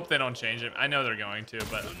 I hope they don't change it. I know they're going to,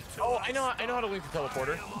 but... Oh, I know how to link the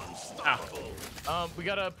teleporter. Ow. We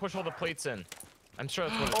gotta push all the plates in. I'm sure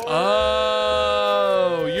that's what it's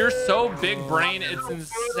Oh, you're so big brain. It's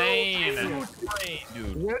insane.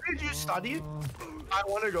 Dude. Where did you study? I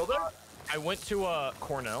want to go there. I went to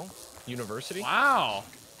Cornell University. Wow.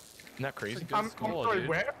 Isn't that crazy? I'm school, sorry, dude.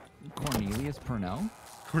 where? Cornelius Purnell?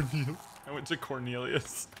 Cornelius. I went to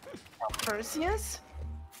Cornelius. Perseus?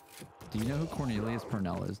 Do you know who Cornelius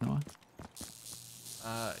Purnell is, Noah?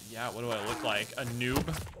 Yeah, what do I look like? A noob?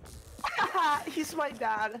 He's my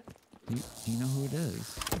dad. Do you know who it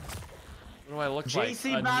is? What do I look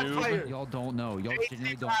JC like? A Backfire. noob? Y'all don't know. Y'all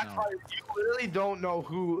genuinely don't know. You literally don't know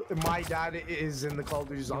who my dad is in the Call of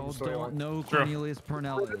Duty Y'all Zombie don't storyline. know who True. Cornelius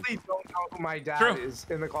Purnell is. Literally don't know who my dad True. is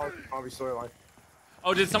in the Call of Duty Zombie storyline.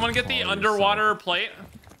 Oh, did someone get the Call underwater plate?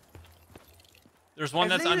 There's one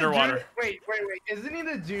that's Isn't he the underwater. dude- Wait. Isn't he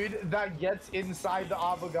the dude that gets inside the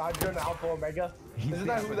Avogadro and Alpha Omega? Isn't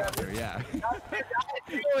that who that is? Yeah.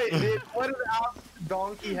 Wait, dude, what an absolute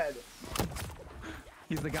donkey head.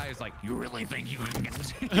 He's the guy who's like, you really think you can get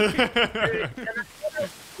this?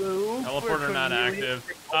 Teleporter not active.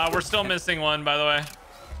 We're still missing one, by the way.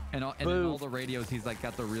 And in all the radios, he's like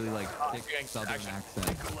got the really like thick southern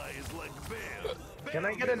accent. Can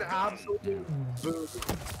I get an absolute boo?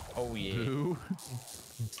 Oh yeah.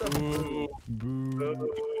 Boo.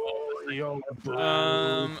 Yo,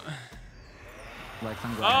 Lex,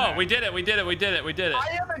 I'm Oh, glad. we did it. We did it.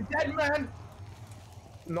 I am a dead man.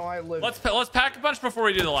 No, I live. Let's pack a punch before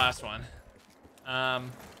we do the last one.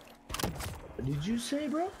 What did you say,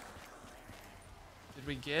 bro? Did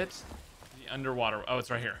we get the underwater? Oh,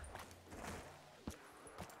 it's right here.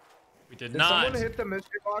 We did Did not. someone hit the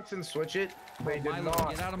mystery box and switch it? They did Milo, not.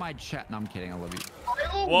 get out of my chat. No, I'm kidding. I love you.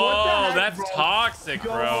 Milo, Whoa, what the heck, that's bro? toxic,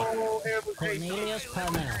 bro. Yo, it was Cornelius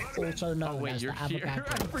Purnell, also known wait, as the you're here? I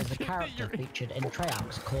Avogadro, is a forget that character you're- featured in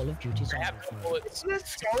Treyarch's Call of Duty Zombies mode. Isn't it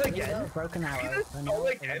skull again? Broken See Arrow, this skull Purnell,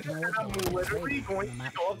 again? original And I'm ability, literally rated going on the to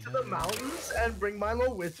map go up to the mountains and bring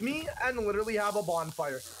Milo with me and literally have a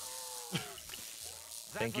bonfire.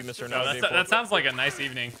 Thank you, Mr. No, No. that sounds like a nice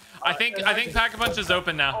evening. I think pack a punch is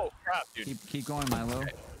open now. Oh crap, dude. Keep going, Milo.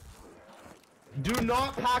 Do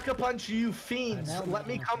not pack a punch, you fiends. Purnell Let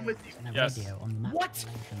me come with you. in a Yes. video on the map What?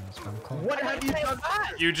 dimensions from Call of What Duty. have you done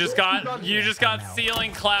that? You just got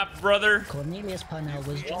ceiling clapped, brother. Cornelius Purnell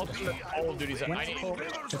was gender swapped. Call of Duty's. I Went to need.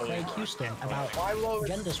 court to Craig Houston about Milo is-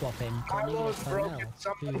 gender swapping Milo's Cornelius broken. Purnell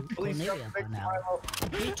Somebody to please come Cornelia fix Purnell.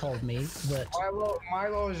 Milo. He told me that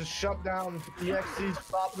Milo is shut down. EXC,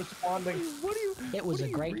 stop responding. it was a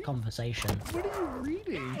great conversation. What are you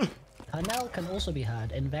reading? Purnell can also be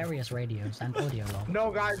heard in various radios and audio logs.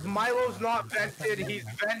 No, guys, Milo's not vented. He's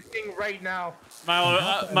venting right now.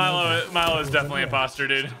 Milo is definitely a imposter,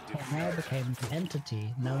 dude. Purnell became the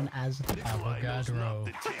entity known as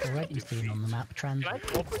Avogadro, already seen on the map transit.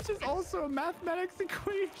 Which is also a mathematics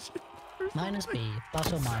equation. Minus b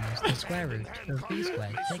plus or minus the square root of b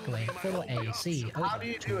squared take away 4ac How over do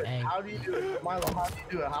you do it? 2a. How do you do it? Milo, how do you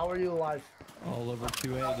do it? How are you alive? All over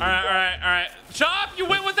 280. All right. Chop, you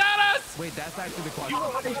went without us. Wait, that's actually the question.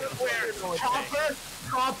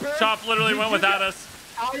 Chopper! Chop literally went without us.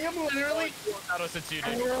 I am literally... How does it you,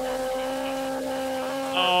 dude?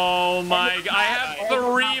 Oh my! I have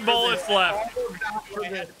 3 bullets left.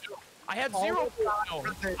 I had 0. No.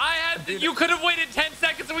 I had. You could have waited 10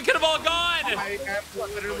 seconds and we could have all gone. I am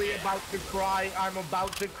literally about to cry. I'm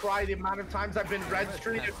about to cry. The amount of times I've been red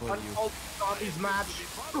street in untold zombies match.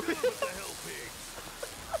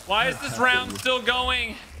 Why is this round still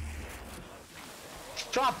going?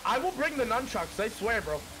 Chop, I will bring the nunchucks. I swear,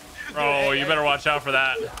 bro. Oh, you better watch out for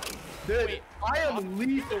that. Dude, Wait. I am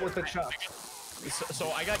lethal with the chucks. So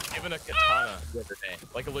I got given a katana the other day,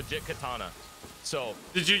 like a legit katana. So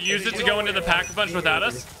Did you use it to go into the pack-a-punch without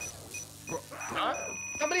us? huh?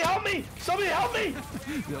 Somebody help me! Somebody help me!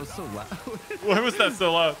 That was so loud. Why was that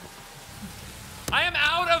so loud? I am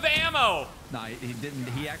out of ammo. Nah, he didn't.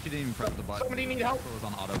 He actually didn't even press the button. Somebody need help. It was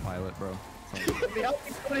on autopilot, bro. So, Somebody help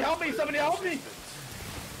me! Somebody help me! Somebody help me!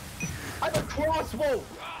 I have a crossbow!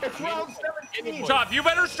 It's round 17! Chop, you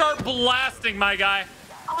better start blasting, my guy.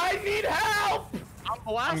 I need help!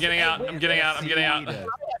 I'm getting out. I'm getting out. I'm getting out.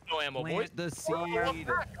 No ammo, boys. plant the seed.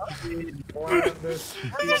 There's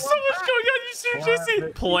so much going on. You see, Jesse?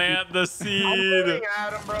 Plant the I'm seed. looking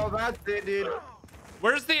at him, bro. That's it, dude.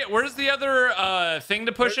 Where's the other thing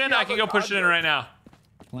to push in? I can go push it in right now.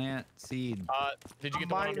 Plant seed. Did you get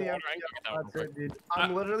the one Mine, the underwater? I can get that one That's real it, quick. dude.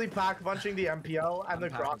 I'm literally pack punching the MPL and the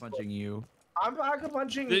I'm crossbow. punching you. I'm pack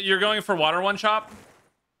punching. You're going for water one, Chop?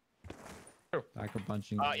 Back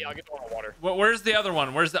punching. Yeah, I'll get the one on water. Where's the other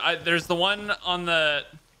one? Where's the? There's the one on the.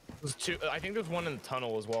 There's 2. I think there's one in the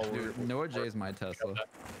tunnel as well. Dude, Noah J is my Tesla.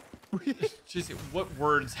 Jeez, what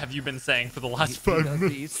words have you been saying for the last He 5 does the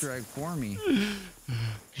minutes? Easter egg for me.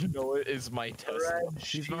 Noah is my Tesla.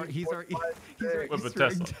 He's our What Easter about egg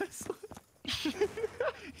Tesla? Tesla.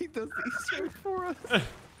 He does the Easter egg for us.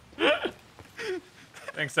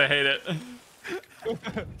 Thanks, I hate it.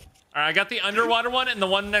 All right, I got the underwater one and the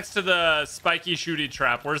one next to the spiky shooty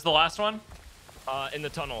trap. Where's the last one? In the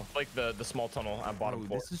tunnel, like the small tunnel on bottom Oh,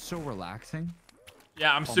 floor. this is so relaxing.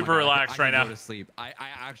 Yeah, I'm Oh my super God, relaxed I right can now. Go to sleep. I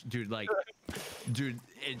actually, dude, like, dude,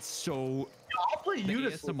 it's so. I'll put The you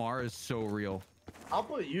to sleep. ASMR is so real. I'll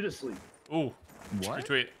put you to sleep. Ooh, What?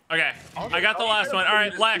 retweet. Okay, I got the last one. All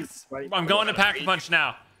right, Lex, I'm going to pack a punch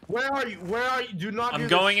now. Where are you? Where are you? Do not. I'm do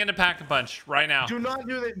going this. into pack a punch right now. Do not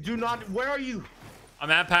do that. Do not. Where are you? I'm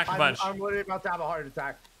at pack a punch. I'm literally about to have a heart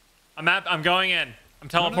attack. I'm going in. I'm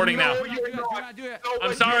teleporting No, now. you're Do not. not do it. No, I'm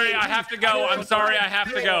but sorry, Jay, I have to go. I'm sorry, I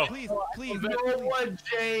have to go. Please, please. Noah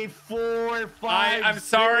J 4 5. I'm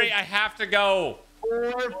sorry, I have to go.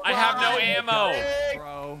 4 I have no 5, ammo. 6,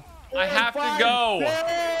 Bro, 4, I have to 5, go.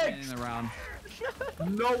 6. in the round.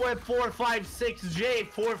 Noah 4 5 6 J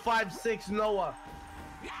 4 5 6 Noah.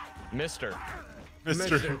 Mister.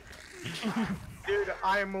 Mister. Dude,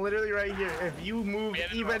 I am literally right here. If you move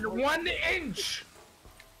even 1 inch,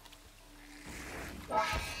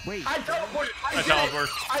 Wait, I teleported. I did it. teleport.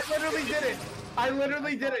 I literally did it. I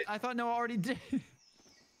literally did it. I thought Noah already did.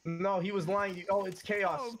 No, he was lying. Oh, it's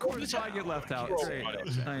chaos. Oh, of course I get left out. Great.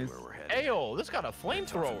 Nice. Ayo, this got a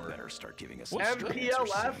flamethrower. Better start giving us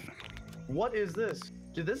MPLF? What is this?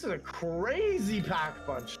 Dude, this is a crazy pack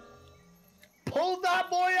punch. Pull that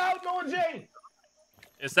boy out, Noah J.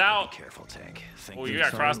 It's out. Careful, tank. Oh, you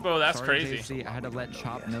got crossbow? That's Sorry, crazy. JC, I had to let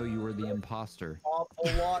Chop know you were the imposter. Awful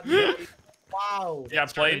lot. J. Wow. You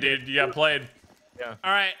got played, dude. You got played. Yeah.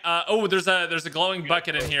 All right. Oh, there's a glowing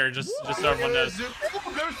bucket in here. Just so everyone knows.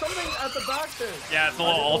 Oh, there's something at the back there. Yeah, it's a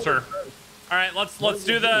little altar. All right, let's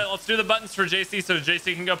do the buttons for JC so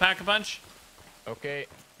JC can go pack a punch. Okay.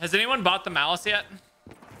 Has anyone bought the malice yet?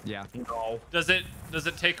 Yeah. No. Does it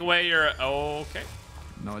take away your? Oh, okay.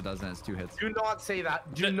 No, it doesn't. It's 2 hits. Do not say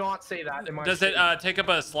that. Do not say that in my Does it stream. take up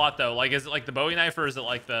a slot though? Like, is it like the Bowie knife or is it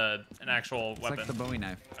like an actual It's weapon? like the Bowie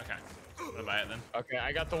knife. Okay. I'm gonna buy it then. Okay,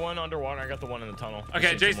 I got the one underwater. I got the one in the tunnel. Okay,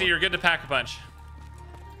 Let's see some JC, more. you're good to pack a punch.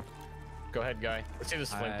 Go ahead, guy. Let's see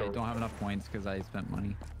this I flamethrower. don't have enough points because I spent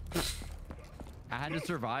money. I had to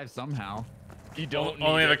survive somehow. You don't.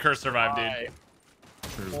 Only need the it. curse survived, dude. Bye.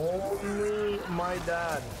 True. Only my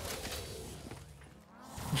dad.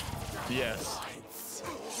 Yes.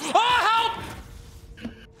 Oh,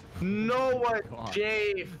 help! Noah God.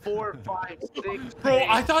 J 4 5 6. Bro,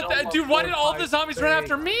 I thought that, dude. Why did all the zombies run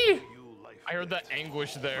after me? Did I heard the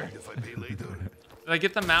anguish there. If I pay later. I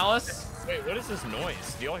get the malice? Wait, what is this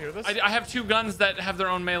noise? Do y'all hear this? I have 2 guns that have their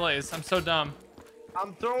own melees. I'm so dumb.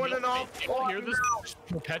 I'm throwing it off. Do y'all hear this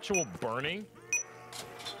perpetual burning?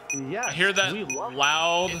 Yes, I hear that we love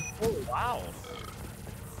loud. Oh, wow.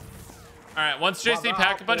 All right, once JC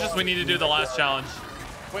pack a punches, we need to do the last challenge.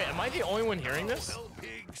 Wait, am I the only one hearing this? Hell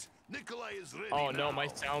pigs. Nikolai is ready Oh no, now. my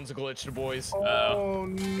sound's glitched, boys. Oh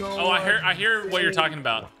no. Oh, I hear what you're talking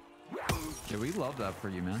about. Yeah, we love that for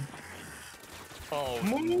you, man. Oh,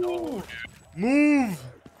 Move. Move.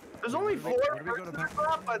 There's only 4. Where do we go to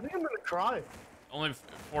I think I'm gonna cry. Only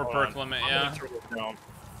 4 Hold perk on. limit, I'm yeah. gonna turn this down.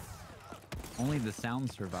 Only the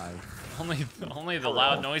sound survived. Only the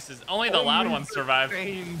loud noises. Only the loud ones survive.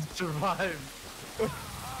 Pain survive. All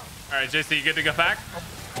right, JC, you good to go back?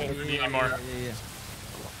 You need any more? Yeah.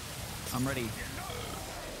 I'm ready.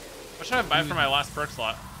 What should I buy for my last perk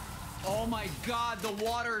slot? Oh my god, the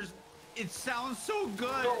waters. It sounds so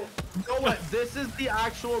good. You know what? This is the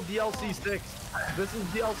actual DLC 6. This is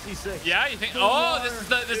DLC 6. Yeah, you think? Oh,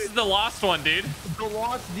 this is the lost one, dude. The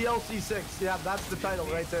Lost DLC 6. Yeah, that's the title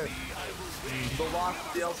right there. The Lost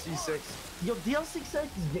DLC 6. Yo, DLC 6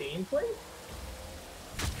 is gameplay?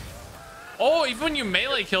 Oh, even when you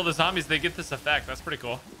melee kill the zombies, they get this effect. That's pretty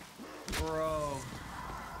cool. Bro.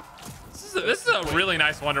 This is a really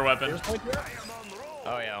nice wonder weapon.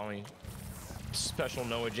 Oh yeah, only special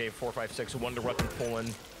Noah J456 wonder weapon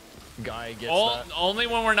pulling guy gets that. Only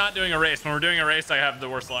when we're not doing a race. When we're doing a race, I have the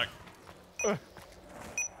worst luck.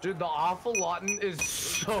 Dude, the awful Lawton is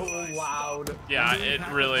so loud. Yeah, it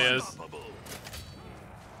really is.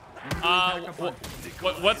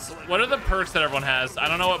 What are the perks that everyone has? I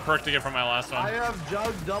don't know what perk to get from my last I one. have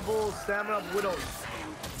Jug double stamina widows.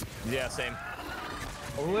 Yeah, same.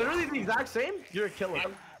 Literally the exact same. You're a killer.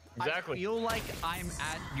 Exactly. I feel like I'm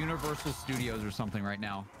at Universal Studios or something right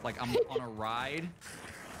now. Like I'm on a ride.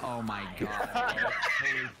 Oh my god.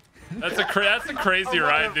 That's a crazy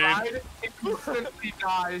ride, dude. Instantly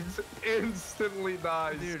dies. Instantly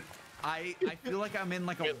dies. Dude, I feel like I'm in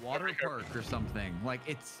like a water park or something. Like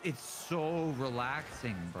it's so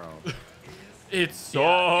relaxing, bro. It's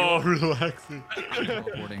so relaxing. I'm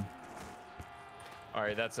teleporting. All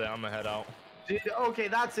right, that's it. I'm gonna head out. Dude, okay,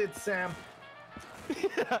 that's it, Sam.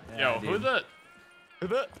 Yo, who the? Who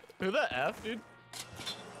the F, dude?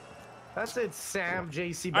 That's it, Sam.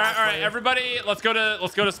 JC. All right, everybody, let's go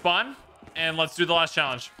to spawn, and let's do the last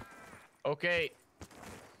challenge. Okay.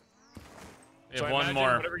 We So have I one imagine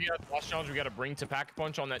more. Whatever you got, last challenge we got to bring to Pack a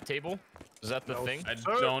Punch on that table. Is that the thing? I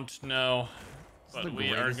don't know, the but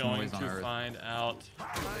we are greatest going noise on to earth. find out.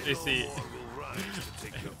 JC,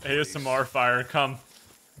 ASMR fire, come.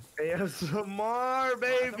 ASMR,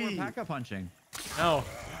 baby. We're pack-a punching. No.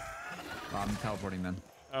 Oh, I'm teleporting then.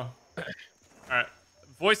 Oh. All right.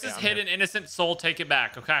 Voices hit an innocent soul. Take it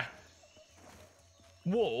back. Okay.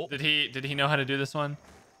 Whoa. Did he know how to do this one?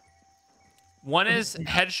 One is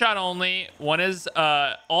headshot only. One is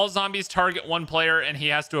all zombies target one player and he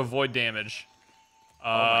has to avoid damage.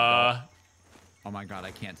 Oh my god,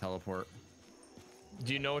 I can't teleport.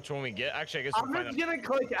 Do you know which one we get? Actually, I guess I'm we'll just find out. gonna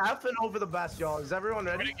click F and over the best, y'all. Is everyone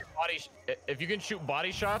We're ready? gonna get body. If you can shoot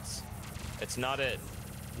body shots, it's not it.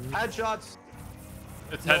 Headshots.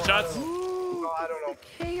 It's No, headshots. No, I don't know.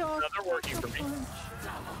 Chaos. No, they're working for me.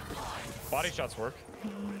 Body shots work.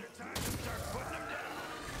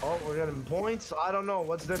 Oh, we're getting points. I don't know.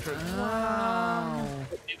 What's different? Wow.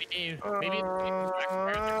 Maybe. I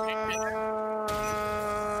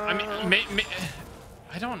mean,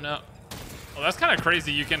 I don't know. Well, that's kind of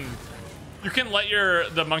crazy. You can let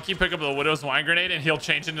the monkey pick up the widow's wine grenade and he'll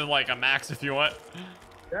change into like a max if you want.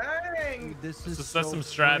 Dang. This is So that's so some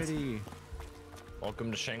strats. pretty.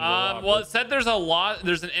 Welcome to Shangri-La. Well, it said there's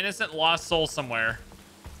an innocent lost soul somewhere.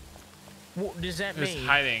 What does that Who's mean?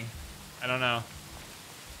 hiding? I don't know.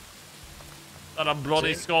 A lot of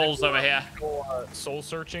bloody skulls over here. Soul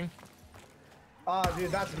searching. Oh,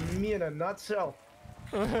 dude, that's me in a nutshell.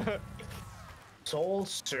 Soul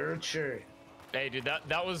Searcher. Hey, dude,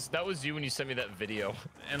 that was you when you sent me that video.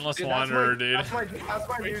 Endless Dude, Wanderer, dude. That's my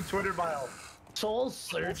new Twitter bio. Soul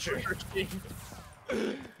Searcher.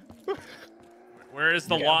 Where is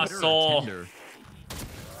the Yeah, lost Twitter or soul? Tinder?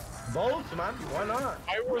 Both, man. Why not? If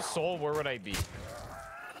I were a soul, where would I be?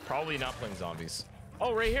 Probably not playing zombies.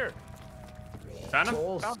 Oh, right here. Found him?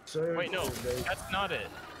 Soul Searcher. Wait, no, baby. that's not it.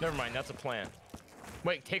 Never mind, that's a plant.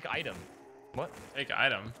 Wait, take item. What? Take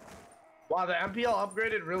item. Wow, the MPL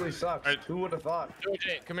upgraded really sucks. Alright. Who would have thought?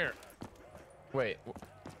 OJ, come here. Wait,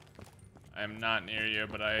 I am not near you,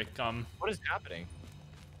 but I come. what is happening?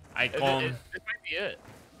 I This come. might be it.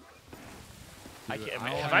 I Dude, can't.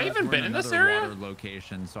 Have I even we're been in this another area? water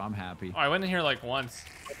location, so I'm happy. Oh, I went in here like once.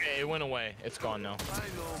 Okay, it went away. It's gone now.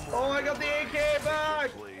 Oh, I got the AK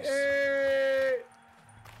back! Hey!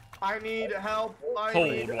 I need help. I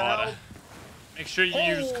Cold need water. help. Make sure you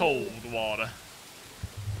use cold water.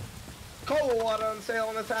 Cold water on sale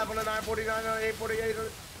on the tab on the 949 on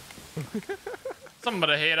 848.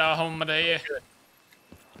 Somebody hit a home there.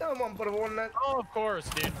 Someone put a one that. Oh, of course,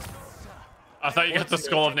 dude. I thought you got the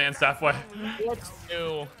skull of Nance halfway. What's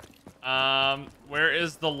new? Where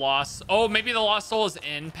is the lost? Oh, maybe the lost soul is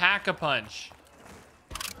in Pack-a-Punch.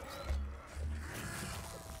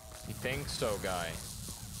 You think so, guy?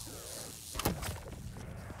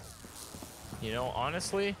 You know,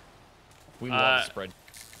 honestly, we love spread.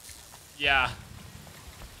 Yeah.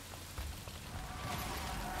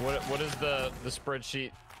 What is the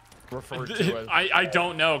spreadsheet referred to as? I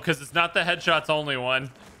don't know, because it's not the headshots only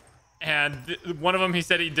one. And one of them, he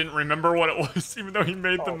said he didn't remember what it was, even though he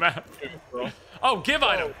made the map. Oh, give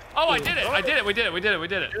item. Oh, I did it. I did it. We did it. We did it. We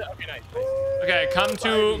did it. Okay, nice. Okay,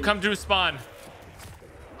 come to spawn.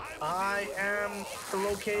 I am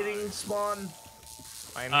locating spawn.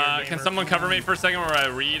 I'm here, Can gamer. someone cover me for a second where I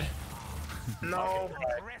read? No.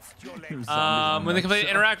 When they complete,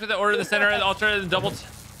 interact with the order, the center, the altar, and double.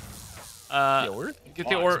 Get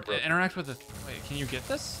the orb. Interact with the. Wait, can you get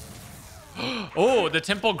this? Oh, the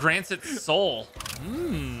temple grants its soul.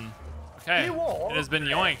 Okay, it has been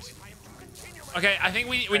yoinked. Okay, I think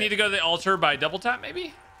we need to go to the altar by double tap,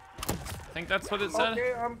 maybe. I think that's what it said.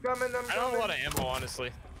 Okay, I'm coming. I don't have a lot of ammo,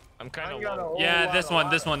 honestly. I'm kind of low. Yeah, this one.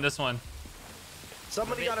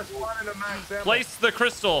 Somebody got a spawn in a max ammo. Place the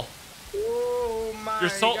crystal. Oh my Your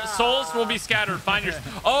God. souls will be scattered. Find your.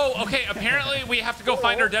 Oh, okay. Apparently, we have to go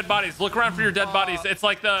find our dead bodies. Look around for your dead bodies. It's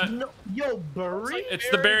like the. No, yo, buried? It's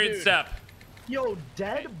the buried dude. step. Yo,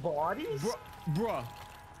 dead bodies? Bruh.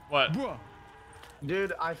 What? Bruh.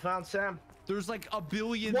 Dude, I found Sam. There's like a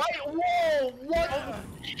billion. What? Whoa!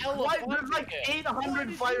 What? There's like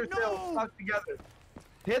 800 fire you sails know? stuck together.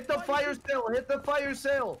 Hit the fire sail. Hit the fire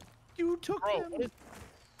sail. You took them.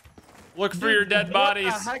 Look for your dead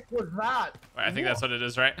bodies. What the heck was that? Wait, I think that's what it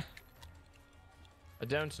is, right? I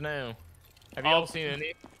don't know. Have you all seen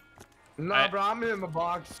any? Nah, bro, I'm in the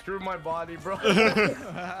box. Screw my body, bro.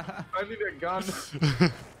 I need a gun.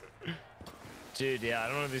 Dude, yeah, I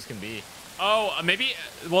don't know what these can be. Oh, maybe.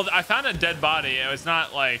 Well, I found a dead body. It was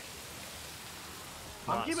not like.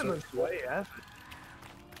 I'm keeping this way, yeah.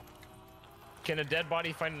 Can a dead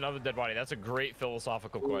body find another dead body? That's a great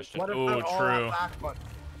philosophical question. What if Ooh, they're all true. at back button?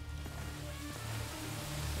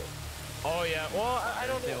 Oh yeah. Well, I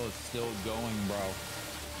don't know. Tail is still going, bro.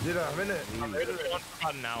 Dude, I'm in it. I'm in It's it. been on for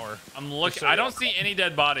about an hour. I'm looking. I don't see any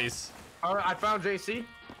dead bodies. All right, I found JC.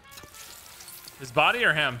 His body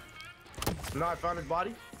or him? No, I found his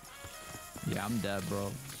body. Yeah, I'm dead,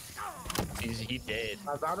 bro. He dead.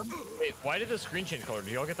 I found him. Wait, why did the screen change color?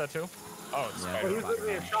 Did y'all get that too? Oh, it's Yeah. Oh, he was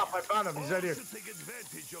literally in a shop. I found him. He's right here. Take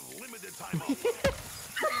advantage of limited time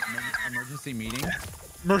off. Emergency meeting.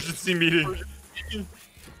 Emergency meeting.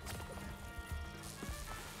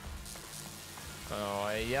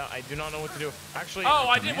 Oh, yeah, I do not know what to do. Actually.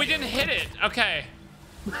 Oh, we didn't hit it. Okay.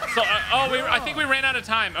 So, I think we ran out of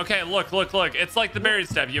time. Okay, look. It's like the buried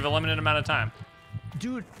step. You have a limited amount of time.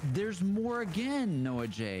 Dude, there's more again, Noah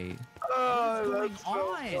J. Oh, What's that's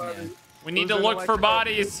going so on? funny. We need Who's to in look for electric-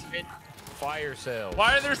 bodies. Fire sale.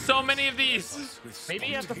 Why are there so many of these? Maybe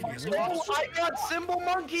you have to find some. Oh, I got symbol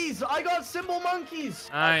monkeys. I got symbol monkeys.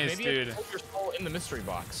 Nice, Maybe you have dude. to put your soul in the mystery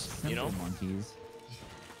box. You know? Simple monkeys.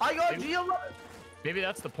 I got G11. Maybe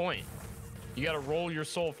that's the point. You got to roll your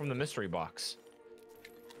soul from the mystery box.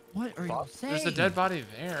 What are you saying? There's a dead body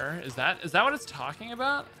there. Is that what it's talking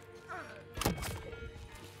about?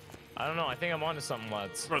 I don't know. I think I'm onto something,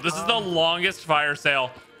 lads. Bro, this is the longest fire sale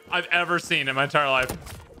I've ever seen in my entire life.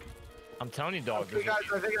 I'm telling you, dog. Okay, guys,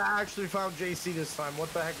 I think I actually found JC this time.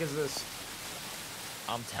 What the heck is this?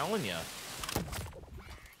 I'm telling you.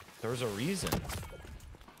 There's a reason.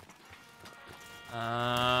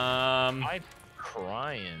 I'm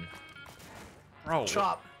crying. Bro.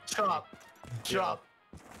 Chop.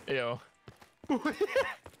 Ew.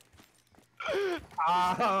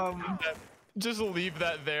 Just leave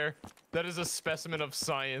that there. That is a specimen of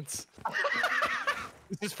science.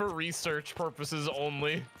 This is for research purposes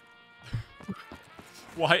only.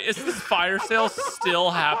 Why is this fire sale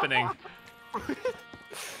still happening?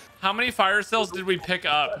 How many fire sales did we pick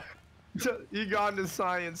up? You got into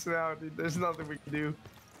science now, dude. There's nothing we can do.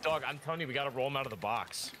 Dog, I'm telling you, we gotta roll them out of the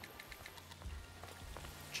box.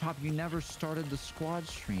 Chop, you never started the squad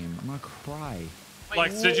stream. I'm gonna cry.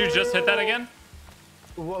 Like, did you just hit that again?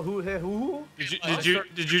 Who hit who?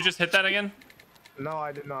 Did you just hit that again? No,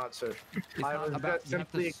 I did not, sir. I not was about- just you have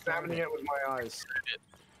to simply start examining it. it with my eyes.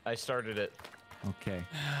 I started it. Okay.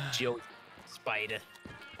 Joey. Spider.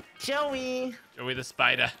 Joey. Joey the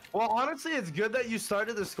spider. Well, honestly, it's good that you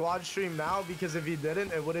started the squad stream now because if you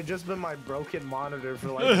didn't, it would have just been my broken monitor for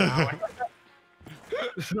like an hour.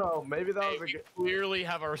 So maybe that was a We good. clearly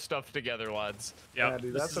have our stuff together, lads. Yeah, Yeah,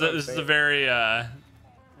 dude, this that's is what I'm this is a saying. very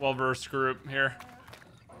well-versed group here.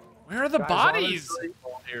 Where are the Guys, bodies? honestly,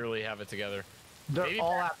 Clearly have it together. they're Maybe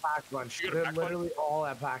all pack- at pack lunch. You go to They're pack lunch? literally all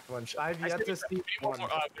at pack lunch. I've yet to see one.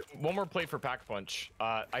 One more play for Pack Punch.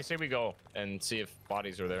 I say we go and see if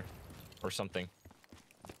bodies are there or something.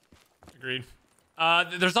 Agreed.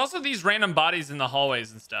 There's also these random bodies in the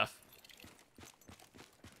hallways and stuff.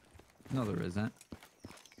 No, there isn't.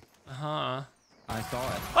 Uh-huh. I saw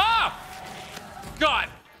it. Ah! God!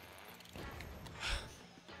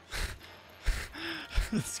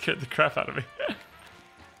 That scared the crap out of me.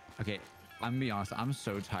 Okay, I'm gonna be honest. I'm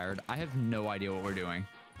so tired. I have no idea what we're doing.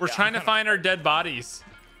 We're trying to find our dead bodies.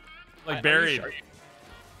 Like buried.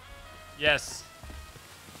 Yes.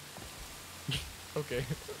 Okay.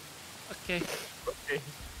 Okay. Okay.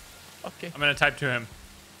 Okay. I'm gonna type to him.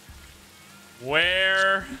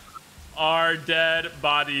 Where are dead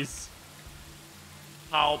bodies?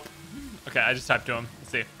 Help. Okay, I just typed to him.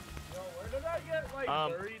 Let's see. Yo, where did I get like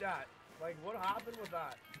buried at? Like, what happened with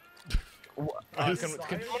that?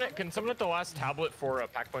 Can someone at the last tablet for a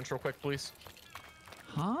pack punch real quick, please?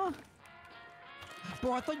 Huh?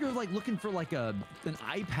 Bro, I thought you were like looking for like an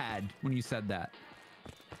iPad when you said that.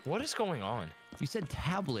 What is going on? You said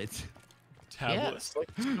tablet. Tablets.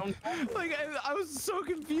 Yes, Like I was so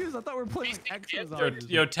confused. I thought we were playing like X's on it.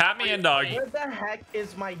 Yo, tap me in, dog. Where the heck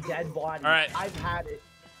is my dead body? All right. I've had it.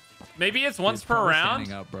 Maybe it's once It's per probably round.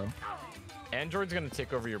 Standing up, bro. Android's gonna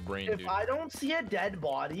take over your brain, If dude. I don't see a dead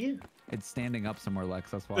body, It's standing up somewhere,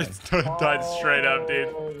 Lex. That's why. It's died straight up, dude.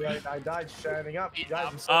 Oh, right, I died standing up. You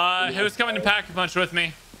guys, Who's coming to pack a punch with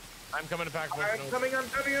me? I'm coming to pack punch. I'm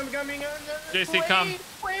coming. JC, come.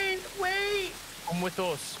 Wait! Come with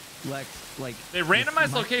us. Lex, like They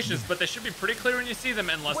randomize locations, but they should be pretty clear when you see them,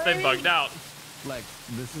 unless they bugged out. Lex,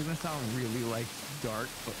 this is gonna sound really like dark,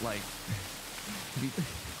 but like,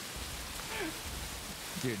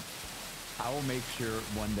 dude, I will make sure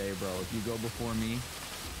one day, bro. If you go before me,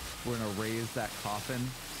 we're gonna raise that coffin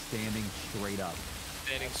standing straight up.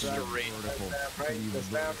 Standing straight. Vertical. That's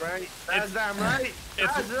damn right. That's damn right.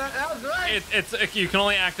 That's right. It's you can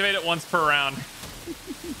only activate it once per round.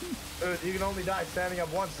 Dude, you can only die standing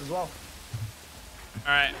up once as well.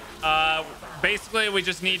 All right. Basically, we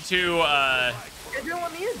just need to. You're doing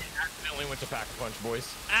me in. Accidentally went to pack a punch,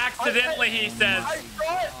 boys. Accidentally, he says. I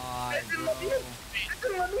saw it. It didn't let me in. It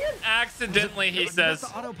didn't let me in. Accidentally, he says.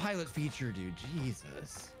 That's the autopilot feature, dude.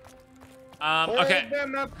 Jesus. Okay. Hold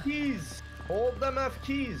them F keys. Hold them F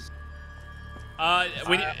keys.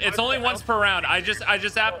 It's only once per round. I just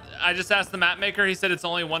asked the map maker. He said it's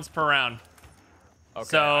only once per round. Okay,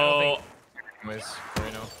 So anyways,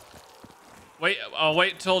 right now. wait, I'll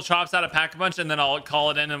wait till Chop's out of pack a punch, and then I'll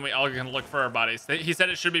call it in, and we all can look for our bodies. He said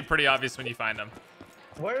it should be pretty obvious when you find them.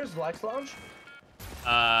 Where's Lex Lounge? He's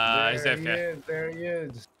There he AFK. is. There he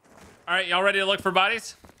is. All right, y'all ready to look for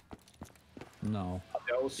bodies? No.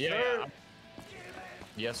 Yeah.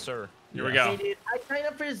 Yes, sir. Here we go. Dude, I signed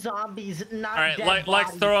up for zombies, not All right, dead Lex,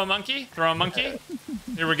 bodies. throw a monkey. Throw a monkey.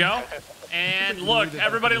 Here we go. And look,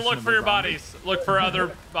 everybody look for your bodies. Look for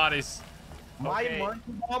other bodies. My Okay. monkey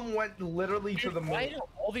bomb went literally to the Why moon. do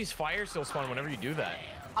all these fires still spawn whenever you do that?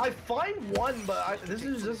 I find one, but this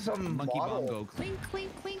is just some Monkey bottle. bomb go clink,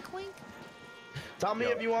 clink, clink, clink. Tell me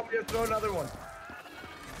if you want me to throw another one.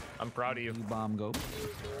 I'm proud of you. Monkey bomb go.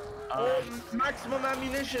 Maximum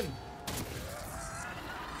ammunition.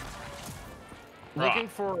 Looking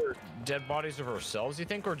for dead bodies of ourselves, you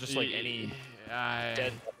think, or just like any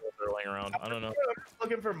dead people that are laying around? I don't know. I'm just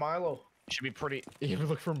looking for Milo. Should be pretty. You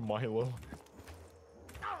look for Milo.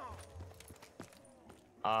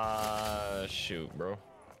 Shoot, bro.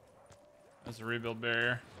 There's a rebuild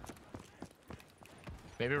barrier.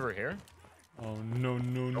 Maybe over here. Oh no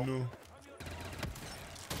no no.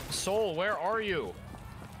 Soul, where are you?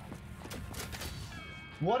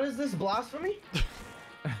 What is this blasphemy?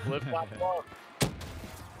 Flip, flop, flop.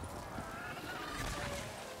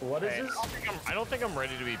 What is Hey, this? I don't think I'm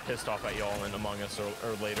ready to be pissed off at y'all in Among Us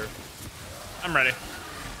or later. I'm ready.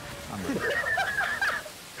 I'm ready.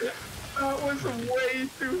 That was way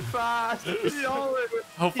too fast. Y'all are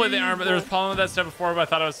Hopefully they aren't. But there was a problem with that stuff before, but I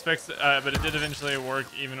thought it was fixed. But it did eventually work,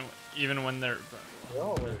 even when they're.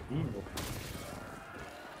 Y'all are evil.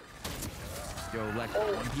 Yo, Lex,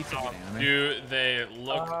 one piece of anime. Do they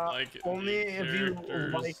look like Only the if you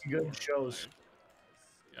characters? like good shows.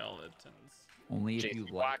 Skeletons. Only if JC you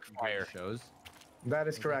like Blackfire. good shows. That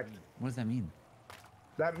is correct. What does that mean?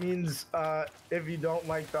 That means if you don't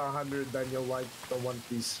like the 100, then you'll like the One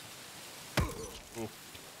Piece.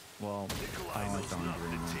 Well, I don't like the Knows not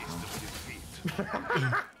Andre the taste anymore,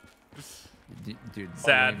 of defeat. so. Dude,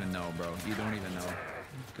 Sad. you don't even know, bro. You don't even know.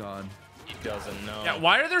 God. He doesn't know. Yeah.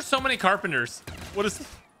 Why are there so many carpenters? What is?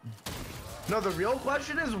 No, the real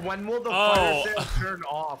question is when will the Oh. fire sale turn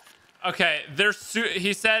off? Okay,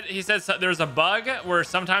 he said there's a bug where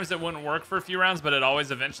sometimes it wouldn't work for a few rounds, but it always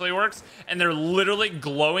eventually works. And they're literally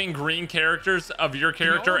glowing green characters of your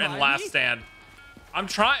character and remind Last me? Stand. I'm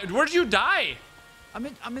trying. Where'd you die?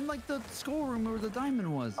 I'm in like the schoolroom where the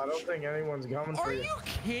diamond was. I don't think anyone's coming for Are you. you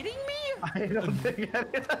kidding me? I don't think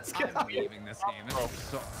anyone's I'm coming. leaving this game.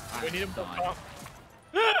 We need him to done. pop.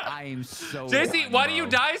 I am so JC, done, why do bro. you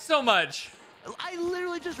die so much? I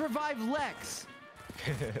literally just revived Lex.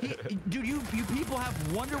 Dude, you people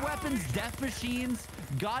have wonder weapons, death machines,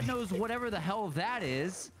 God knows whatever the hell that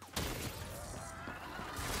is.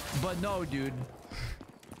 But no, dude.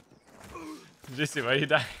 JC, why you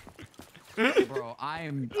die? Bro,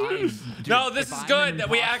 dude, No, this if is I'm good an that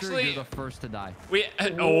we imposter, actually- you're the first to die. We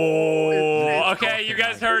okay, you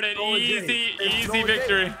guys heard it. Easy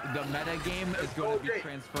victory. The meta game is going to be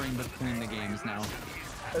transferring between the games now.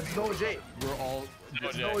 It's no J. We're all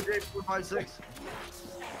It's no J 456.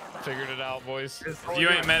 Figured it out, boys. It's If you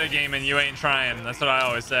ain't metagaming, you ain't trying. That's what I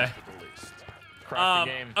always say. Crack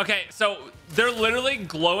the game. Okay, so they're literally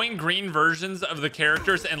glowing green versions of the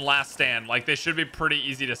characters in Last Stand. Like, they should be pretty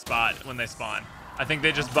easy to spot when they spawn. I think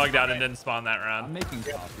they just bugged out and didn't spawn that I'm round. making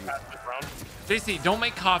coffee. JC, don't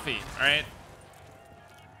make coffee, all right?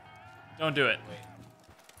 Don't do it.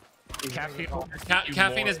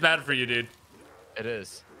 Caffeine is bad for you, dude. It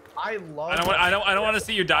is. I love. I don't want to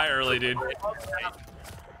see you die early, dude.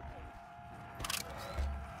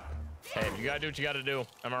 Hey, you gotta do what you gotta do.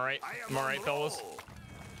 Am I right? Am I right, fellas?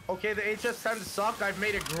 Okay, the HS10 suck. I've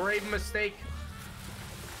made a grave mistake.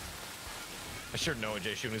 I sure know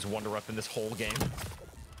Jay shooting his wonder weapon this whole game.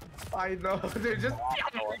 I know. They're just.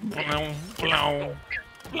 Blow.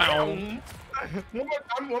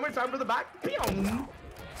 One more time to the back. Pew.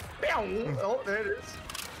 Pew. Oh, there it is.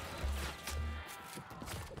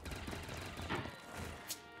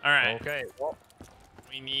 All right, Okay. Well,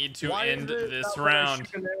 we need to Why end is it this that when I round.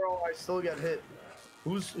 shoot an arrow, I still get hit.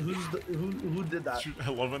 Who did that? I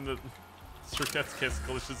love when the Circuit's kiss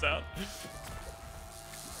glitches out.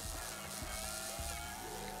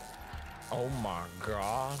 oh my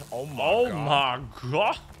god. Oh my Oh god. my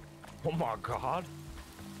god. Oh my god.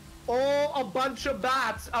 Oh, a bunch of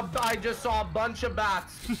bats. I just saw a bunch of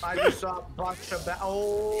bats. I just saw a bunch of bats.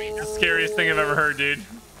 Oh. The scariest thing I've ever heard, dude.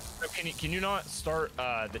 So can you not start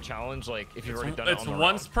the challenge like if you've already done it It's on the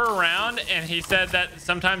once per round, and he said that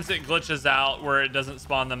sometimes it glitches out where it doesn't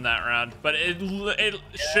spawn them that round, but it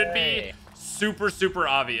should be Yay. super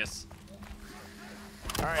obvious.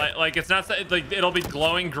 All right. Like it's not like it'll be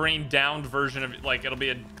glowing green downed version of like it'll be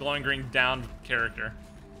a glowing green downed character.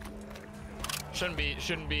 Shouldn't be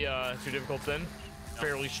too difficult then.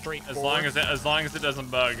 Fairly straightforward. As long as it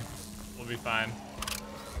doesn't bug, we'll be fine.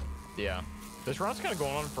 Yeah. This round's kind of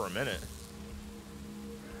going on for a minute.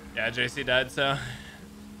 Yeah, JC died, so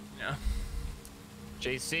yeah.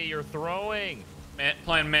 JC, you're throwing.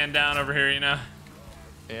 Playing man down over here, you know.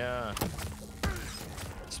 Yeah.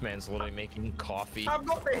 This man's literally making coffee. I've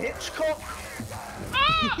got the Hitchcock.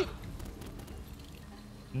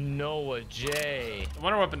 Noah J. The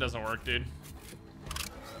wonder weapon doesn't work, dude.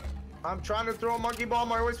 I'm trying to throw a monkey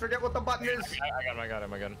bomb. I always forget what the button is. I got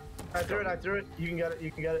him. I threw it. You can get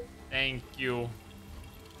it. Thank you.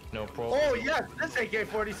 No problem. Oh yes, this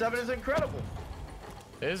AK-47 is incredible.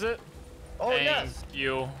 Is it? Oh Thank yes,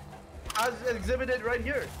 you. as exhibited right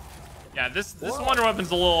here. Yeah, this Whoa. wonder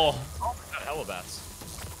weapon's a little Got hella bats.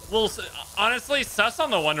 honestly sus on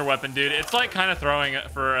the wonder weapon, dude. It's like kind of throwing it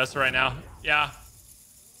for us right now. Yeah.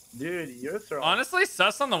 Dude, you're throwing. Honestly,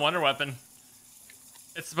 sus on the wonder weapon.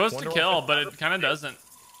 It's supposed Wonder to kill, weapon but it kind of doesn't.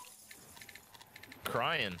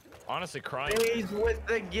 Crying. Honestly, crying. Days with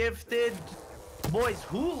the gifted. Boys,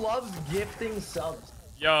 who loves gifting subs?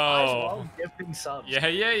 I Yo. love gifting subs.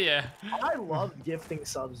 Yeah. I love gifting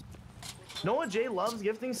subs. Noah J loves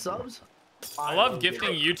gifting subs. I love gifting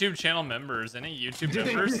YouTube channel members. Any YouTube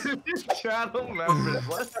members? Channel members.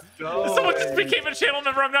 Let's go. Someone just became a channel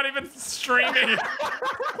member. I'm not even streaming.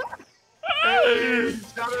 Hey,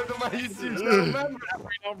 shout out to my YouTube channel members.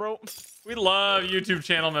 Right now, bro. We love YouTube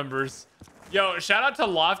channel members. Yo, shout out to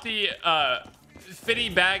Lofty Fitty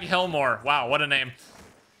Bag Hillmore. Wow, what a name.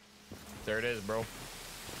 There it is, bro.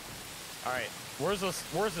 All right. Where's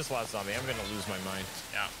this last zombie? I'm gonna lose my mind.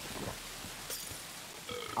 Yeah.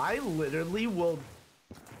 I literally will.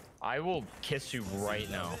 I will kiss you right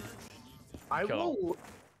now. I Kill. will.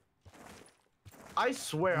 I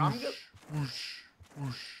swear, I'm gonna.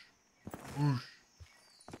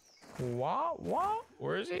 What?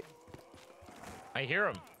 Where is he? I hear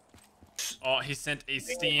him. Oh, he sent a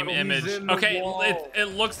Steam He's image. in the Okay, wall. it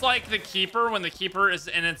looks like the Keeper when the Keeper is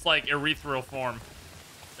in its like erythral form.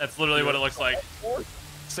 That's literally what it looks like.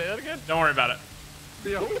 Say that again. Don't worry about it.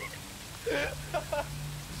 Yo.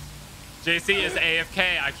 JC is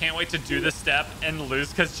AFK. I can't wait to do this step and lose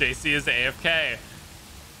because JC is AFK.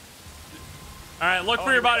 All right, look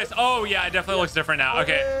for your bodies. Oh yeah, it definitely looks different now.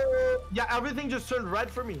 Okay. Yeah, everything just turned red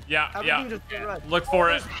for me. Yeah, Everything yeah. just turned red. Look for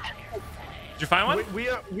it. Did you find one? We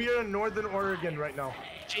are in Northern Oregon right now. Oh,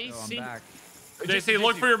 I'm JC. back. JC,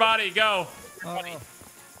 look for your body. Go.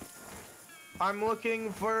 I'm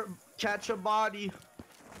looking for catch a body.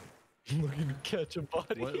 Looking to catch a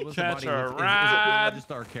body. What's Catch the a body? Is it ride.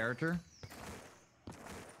 just our character?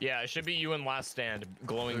 Yeah, it should be you in Last Stand,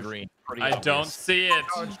 glowing green. Pretty I obvious. don't see it.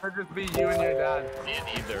 Oh, it should just be you and your dad. Me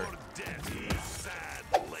neither. Dead, sad,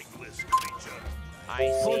 legless creature. I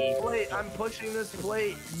see. Push plate. I'm pushing this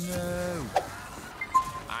plate. No.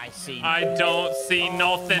 I see. I don't see Oh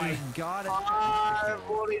nothing. my god. I've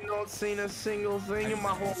already not seen a single thing in my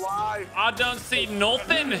whole life. I don't see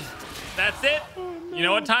nothing. That's it. You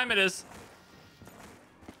know what time it is.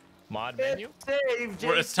 Mod menu? Save,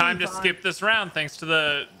 Well, it's time to skip this round thanks to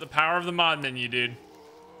the power of the mod menu, dude.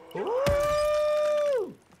 Woo!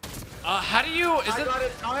 How do you? Is I it? got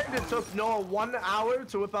it timed. It took Noah 1 hour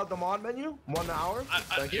to whip out the mod menu. 1 hour.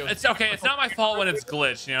 Thank you. It's okay. It's not my fault when it's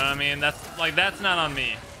glitched. You know what I mean? That's not on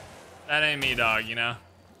me. That ain't me, dog. You know.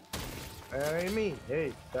 That ain't me.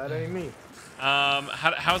 Hey, that ain't me.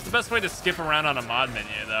 How's the best way to skip around on a mod menu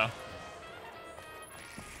though?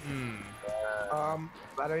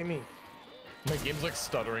 That ain't me. My game's like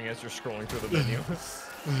stuttering as you're scrolling through the menu.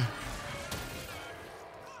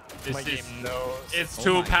 My game knows. It's Oh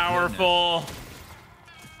too my powerful.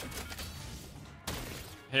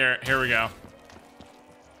 Here we go.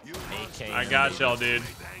 You AK. I got y'all, dude.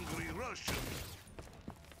 angry Russian.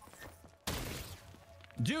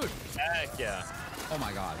 Dude. Heck yeah. Oh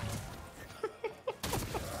my god.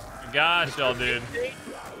 I got y'all, dude.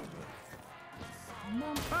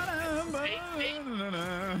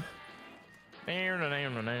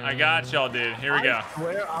 I got y'all, dude. Here we go. I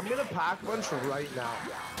swear, I'm gonna pack punch right now.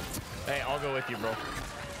 Hey, I'll go with you, bro.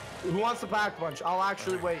 Who wants to pack punch? I'll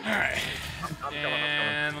actually wait. All right.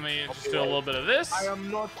 And let me just do a little bit of this. I am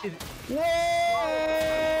not kidding. Whoa!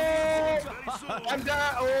 I'm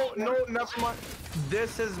down. Oh, no, never mind.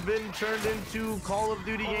 This has been turned into Call of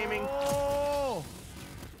Duty gaming. Oh.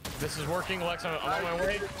 This is working, Lex. I'm on my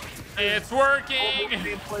way. It's Cold War working.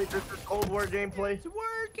 gameplay. This is Cold War gameplay. It's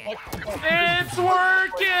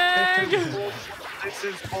working. This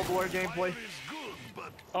is Cold War gameplay.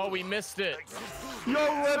 Oh, we missed it. You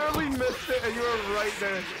literally missed it, and you were right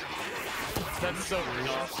there. That's so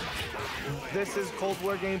real. This is Cold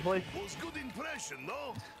War gameplay. Was good impression,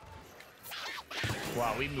 no?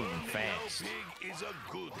 Wow, we moving fast. Pig is a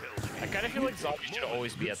good health. I kind of feel like zombies should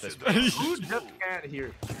always be at this place. Who just can't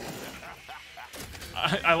hear?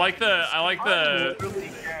 I like the Literally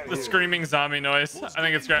can't hear. screaming zombie noise. I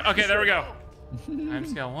think it's great. Okay, there we go. Time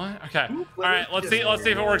scale 1. Okay. All right. Let's see if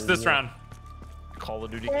it works this round. Call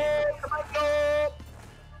of Duty Oh, game. no.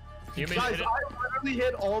 You may Guys, hit it. I literally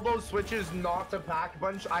hit all those switches not to pack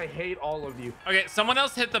punch. I hate all of you. Okay, someone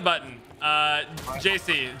else hit the button.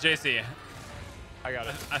 JC. I got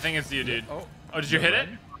it. I think it's you, dude. Oh. Oh, did you hit it?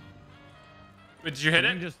 Wait, did you hit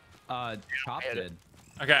Something it? just chopped hit it. it.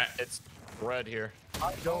 Okay. It's red here.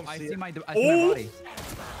 I don't I see see it. my Oh. body.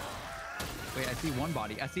 Wait, I see one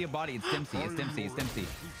body. I see a body. It's Dempsey. It's Dempsey.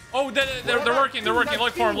 Oh, they're working. They're working.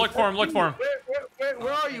 Look for him. Look for him. Look for him.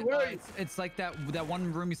 Where are you? Where are you? It's like that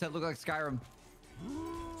one room you said looked like Skyrim.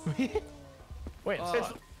 Wait,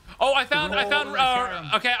 Oh, I found.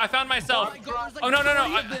 Skyrim. Okay, I found myself. There's like Oh, no.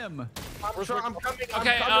 three of them. I'm coming.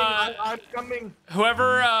 Okay, I'm coming.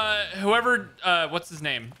 Whoever, what's his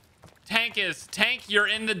name? Tank, you're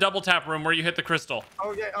in the double tap room where you hit the crystal.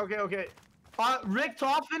 Okay. Rick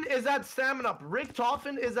Toffin is at stamina.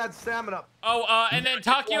 Oh, and then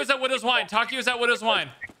Takio's at Widow's Wine.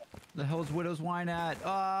 The hell's Widow's Wine at?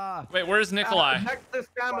 Wait, where's Nikolai? Next to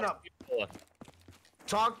stamina.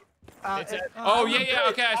 Talk. Oh, yeah.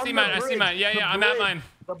 Okay, I see mine. Yeah, I'm at mine.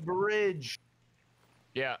 The bridge.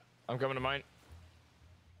 yeah, I'm coming to mine.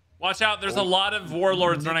 Watch out, there's a lot of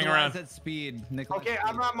warlords running Nikolai's around. at speed. Nikolai's Okay,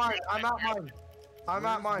 I'm at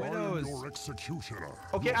mine. Widows. Your executioner.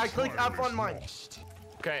 Okay, I clicked Time F on is mine. lost.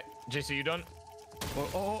 Okay, JC, you done?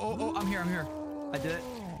 Oh, I'm here. I did it.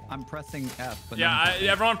 I'm pressing F. But Yeah,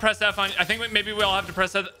 everyone press F on. I think maybe we all have to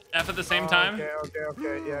press F at the same time.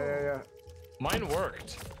 Okay. Yeah. Mine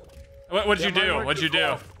worked. What did you mine do? worked What'd you as do?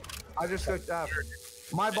 well. I just clicked F.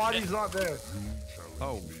 My body's not there.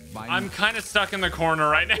 Oh, mine. I'm kind of stuck in the corner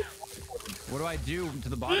right now. What do I do to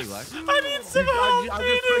the body, Lex? I need some help, I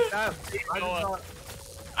just clicked dude.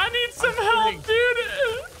 F. I need some help, dude.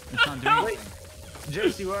 It's not doing Wait,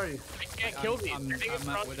 anything. JC, where are you? I can't kill these. I'm Everything is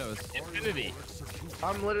at from Widows. Infinity.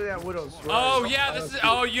 I'm literally at Widow's. Where Oh are you? yeah, this is.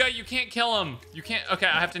 Oh yeah, you can't kill him. You can't. Okay,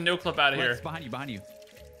 I have to no clip out of Lex, here. behind you.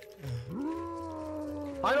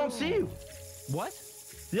 I don't see you. What?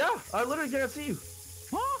 Yeah, I literally can't see you.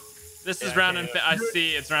 Huh? This is round infinity. I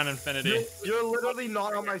see it's round infinity. You're literally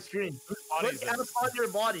not on my screen. Look at on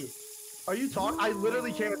your body. Are you talking? I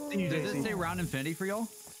literally can't see you, Does JC. it say round infinity for y'all?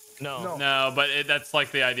 No. No, but that's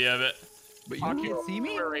like the idea of it. But you can't see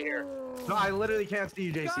me? Right here. No, I literally can't see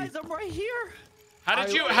you, JC. Guys, I'm right here. How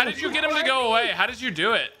did you get him to go away? How did you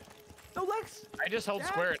do it? No, Lex. I just held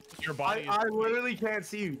square. Your body. I literally can't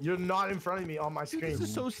see you. You're not in front of me on my Dude, screen. this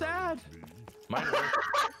is so sad. Mine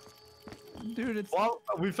worked. Dude, it's... Well,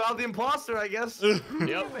 we found the imposter, I guess.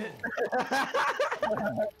 Yep.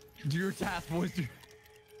 Do your task, boys.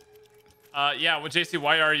 Yeah. Well, JC,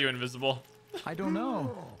 why are you invisible? I don't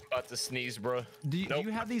know. About to sneeze, bro. Do you, Nope. do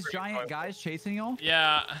you have these giant guys chasing y'all?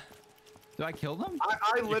 Yeah. Do I kill them?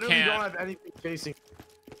 I literally can't. don't have anything chasing.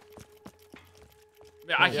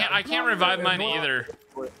 Yeah, I can't revive mine either.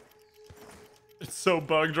 It's so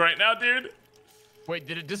bugged right now, dude. Wait,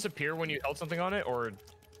 did it disappear when you held something on it, or?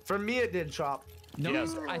 For me, it did, Chop. No,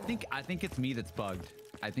 Yes. I think it's me that's bugged.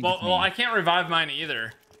 I think. Well, it's me. I can't revive mine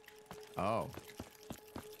either. Oh.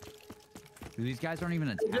 Dude, these guys aren't even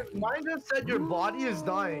attacking. Mine just said your body is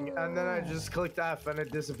dying, and then I just clicked F and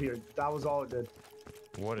it disappeared. That was all it did.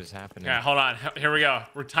 What is happening? Okay, hold on. Here we go.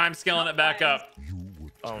 We're time scaling it back up.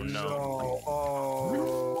 Oh no. No.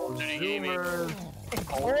 Oh, zoomers.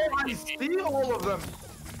 Oh, I see all of them.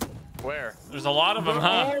 Where? There's a lot of them, They're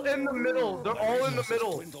huh? all in the middle. They're all in the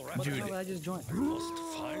middle. Dude, I just joined.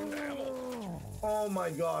 Oh my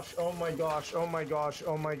gosh. Oh my gosh. Oh my gosh.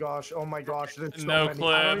 Oh my gosh. Oh my gosh. There's so No many.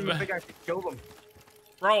 I don't clip. even think I could kill them.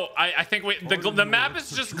 Bro, I think the map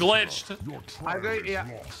is just glitched. I think, yeah.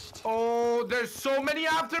 Oh, there's so many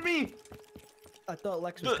after me. I thought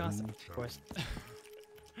Lex was constant. Of course.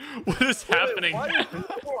 What is happening?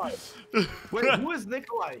 Wait, who is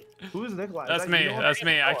Nikolai? Who is Nikolai? That's me. That's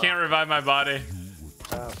me. I can't revive my body.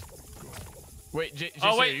 Wait, JC,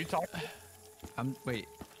 Oh, wait. Are you talking? Wait,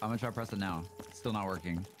 I'm gonna try to press it now. It's still not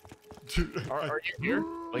working. Are you here?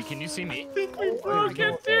 Like, can you see me? We broke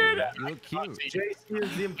it, dude. You look cute. JC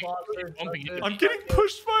is the imposter. Bumping into I'm getting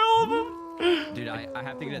pushed by all of them. Dude, I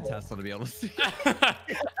have to get a Tesla to be able to see.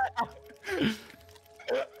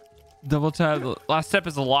 Double tap. The last step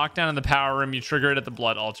is a lockdown in the power room. You trigger it at the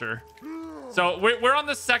blood altar. So we're on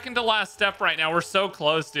the second to last step right now. We're so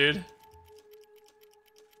close, dude.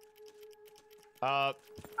 I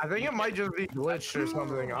think it might just be glitched or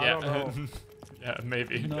something. I don't know. Yeah,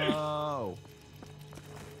 maybe. No.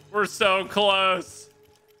 We're so close.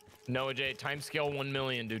 Noah J, time scale 1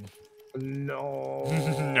 million, dude. No.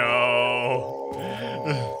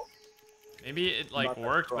 No. Maybe it like About to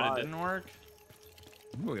worked, but cry. it didn't work.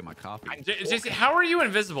 I'm gonna go get my coffee. JC, how are you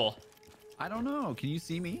invisible? I don't know. Can you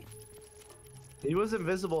see me? He was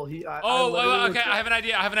invisible. Oh, okay. I have an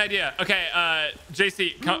idea. Okay,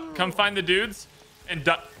 JC, come find the dudes and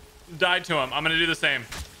die to them. I'm gonna do the same.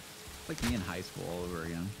 It's like me in high school all over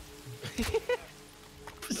again.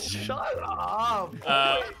 Shut up.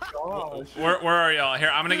 Oh, Where are y'all? Here,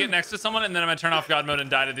 I'm gonna get next to someone and then I'm gonna turn off God mode and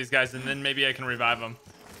die to these guys, and then maybe I can revive them.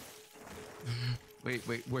 Wait,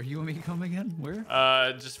 where do you want me to come again? Where?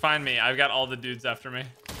 Just find me. I've got all the dudes after me.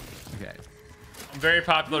 Okay. I'm very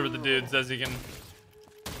popular with the dudes, as you can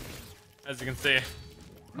see.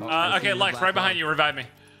 Oh, I see Okay, the Lex, black right behind bar. you. Revive me.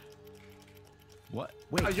 What?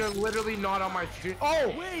 Wait. You're literally not on my screen.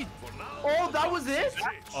 Oh, wait. Oh, that was it?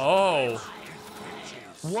 Oh.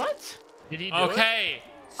 What? Did he do Okay.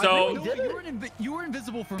 No, So you were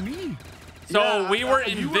invisible for me. we were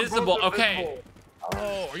you were invisible. both Okay. invisible.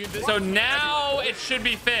 Oh, are you invisible? So now it should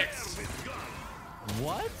be fixed.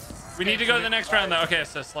 What? We need to go to the next round though. Okay,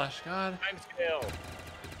 so slash God. Time scale.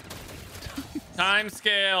 Time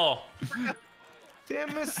scale.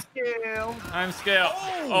 Damn it, scale. Time scale.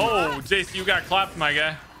 Oh, JC, you got clapped, my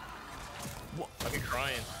guy. I'll be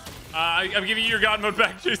crying. I'm giving you your God mode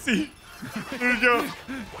back, JC. There you go.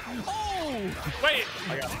 Oh! Wait.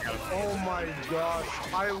 Oh my gosh.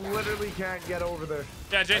 I literally can't get over there.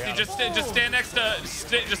 Yeah, JC, just stand next to.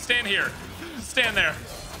 Just stand here. Just stand there.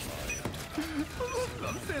 I'm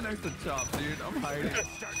standing next to Chop, dude. I'm hiding.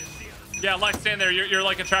 Yeah, Lex, stand there. You're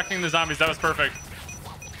like attracting the zombies. That was perfect.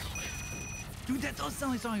 Dude, that does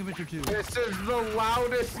sound like Sonic Adventure 2. This is the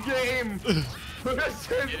loudest game. This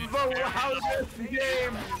is the loudest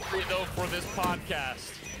game. Though for this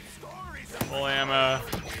podcast. Full ammo.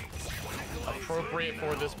 Appropriate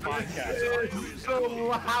for this podcast. It's the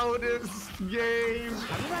loudest game.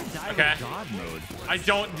 How did I die Okay. with God mode? I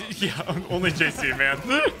don't. Yeah, only JC, man.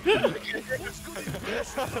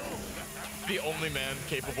 The only man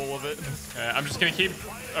capable of it. Okay, I'm just gonna keep.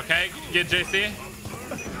 Okay, get JC.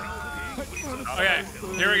 Okay,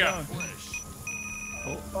 here we go.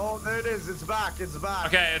 Oh, there it is. It's back. It's back.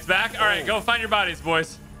 Okay, it's back. All right, go find your bodies,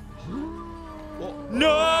 boys.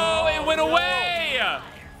 No, it went away.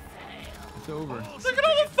 It's over. Look at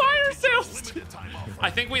all the fire sales. I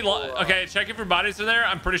think we okay, check if your bodies are there.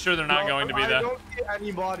 I'm pretty sure they're not going to be I there. don't see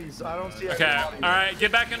any bodies. I don't see any Okay, bodies. all right,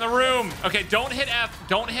 get back in the room. Okay, don't hit F.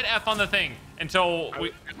 Don't hit F on the thing until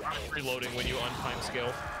we. I'm reloading when you untime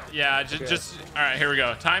scale. Yeah, just. All right, here we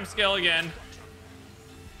go. Time scale again.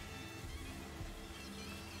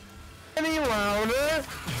 Any louder?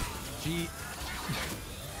 Gee,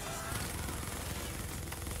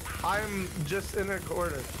 I'm just in a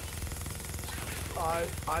corner.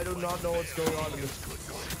 I do not know what's going on in this.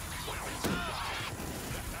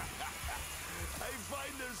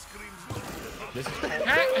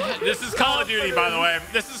 This is Call of Duty, by the way.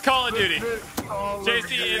 This is Call of Duty.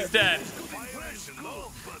 JC is dead.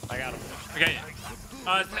 I got him. Okay.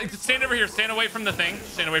 Stand over here. Stand away from the thing.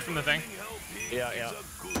 Stand away from the thing. Yeah.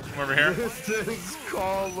 Come over here. This is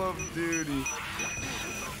Call of Duty.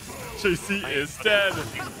 JC is dead.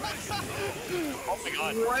 Oh my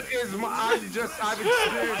god. What is my? I've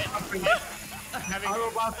experienced something. I'm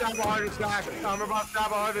about to have a heart attack. I'm about to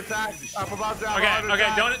have a heart attack. I'm about to have a heart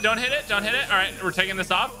attack. Okay, don't hit it. Don't hit it. All right, we're taking this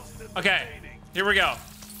off. Okay, here we go.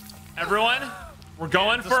 Everyone, we're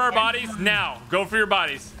going for our bodies now. Go for your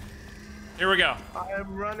bodies. Here we go. I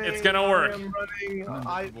am running. It's gonna work. I am running.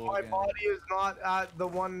 My body is not at the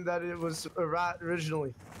one that it was at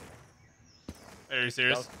originally. Are you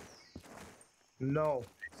serious? No.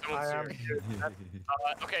 I am.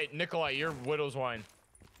 Okay, Nikolai, you're Widow's Wine.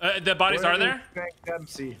 The bodies Where are is there? Tank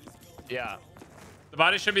Dempsey? Yeah. The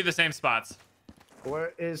bodies should be the same spots.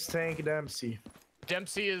 Where is Tank Dempsey?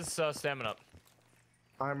 Dempsey is stamina up.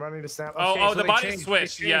 I'm running to stand. Oh, the bodies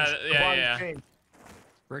switched. Yeah.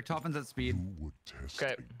 Rick Toffin's at speed.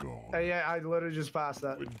 Okay. Yeah, I literally just passed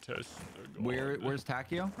that. Where's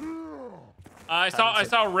Takio? I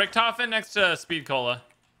saw Rick Toffin next to Speed Cola.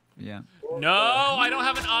 Yeah. No, I don't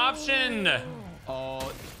have an option.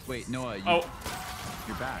 Oh, wait, Noah.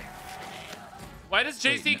 You're back. Why does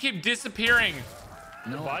JC keep disappearing?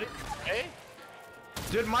 No. Body? Hey?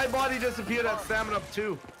 Dude, my body disappeared at stamina up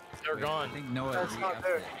too. They're gone. I think Noah. That's not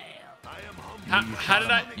there. How did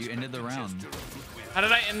I? You ended the round. How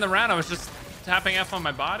did I end the round? I was just tapping F on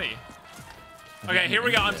my body. Okay, here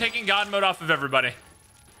we go. I'm taking God mode off of everybody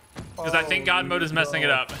because I think God mode is messing it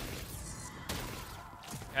up.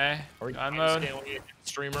 Okay, God mode.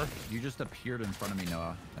 Streamer. You just appeared in front of me,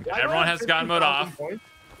 Noah. Everyone has God mode off.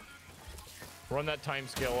 Run that time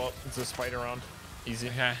scale up. It's a spider round. Easy.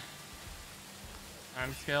 Okay.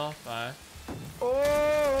 Time scale 5.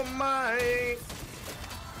 Oh my!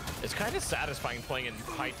 It's kind of satisfying playing in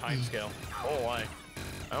high time scale. Oh, why?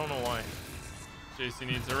 I don't know why. JC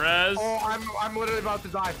needs a res. Oh, I'm literally about to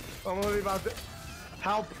die. I'm literally about to.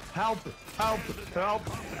 Help! Help! Help! Help!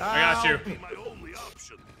 I got you.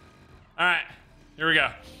 All right, here we go.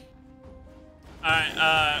 All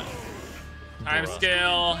right, time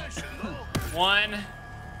scale 1.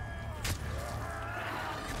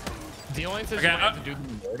 The only thing Okay, you have to do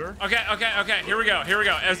the order. Okay. Here we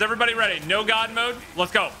go. Is everybody ready? No God mode.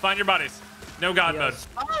 Let's go. Find your bodies. No God mode.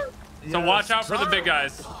 So watch out for the big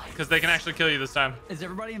guys because they can actually kill you this time. Is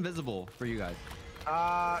everybody invisible for you guys?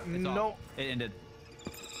 No. It ended.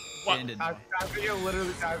 What? It ended. I think it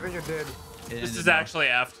literally. I think it did. This is actually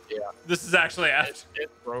F. Yeah. This is actually F.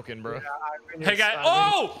 It's broken, bro. Yeah, I think Hey it's- guys.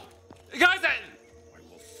 Oh, guys!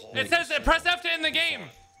 It says press F to end the game.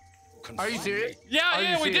 Are you serious?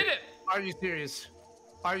 Yeah, we did it. Are you serious?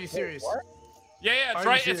 Are you serious? Yeah, it's Are you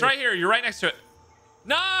right. It's serious? right here. You're right next to it.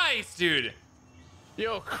 Nice, dude.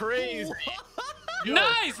 Yo, crazy.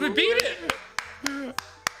 Nice. We beat it.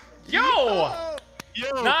 Yo.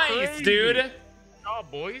 Yo, Nice, crazy. dude. Good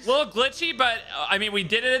job, boys. A little glitchy, but I mean, we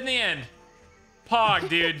did it in the end. Pog,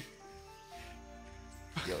 dude.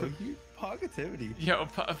 Yo, positivity. Yo,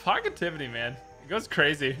 positivity, man. It goes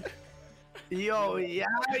crazy. Yo, yeah.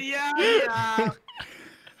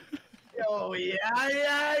 Yo,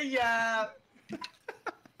 yeah.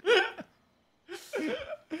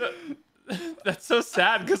 That's so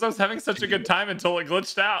sad because I was having such a good time until it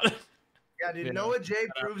glitched out. Yeah, dude. Noah J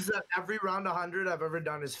proves that every round 100 I've ever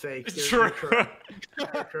done is fake. It's You're true. correct. You're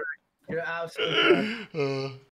correct. You're absolutely correct.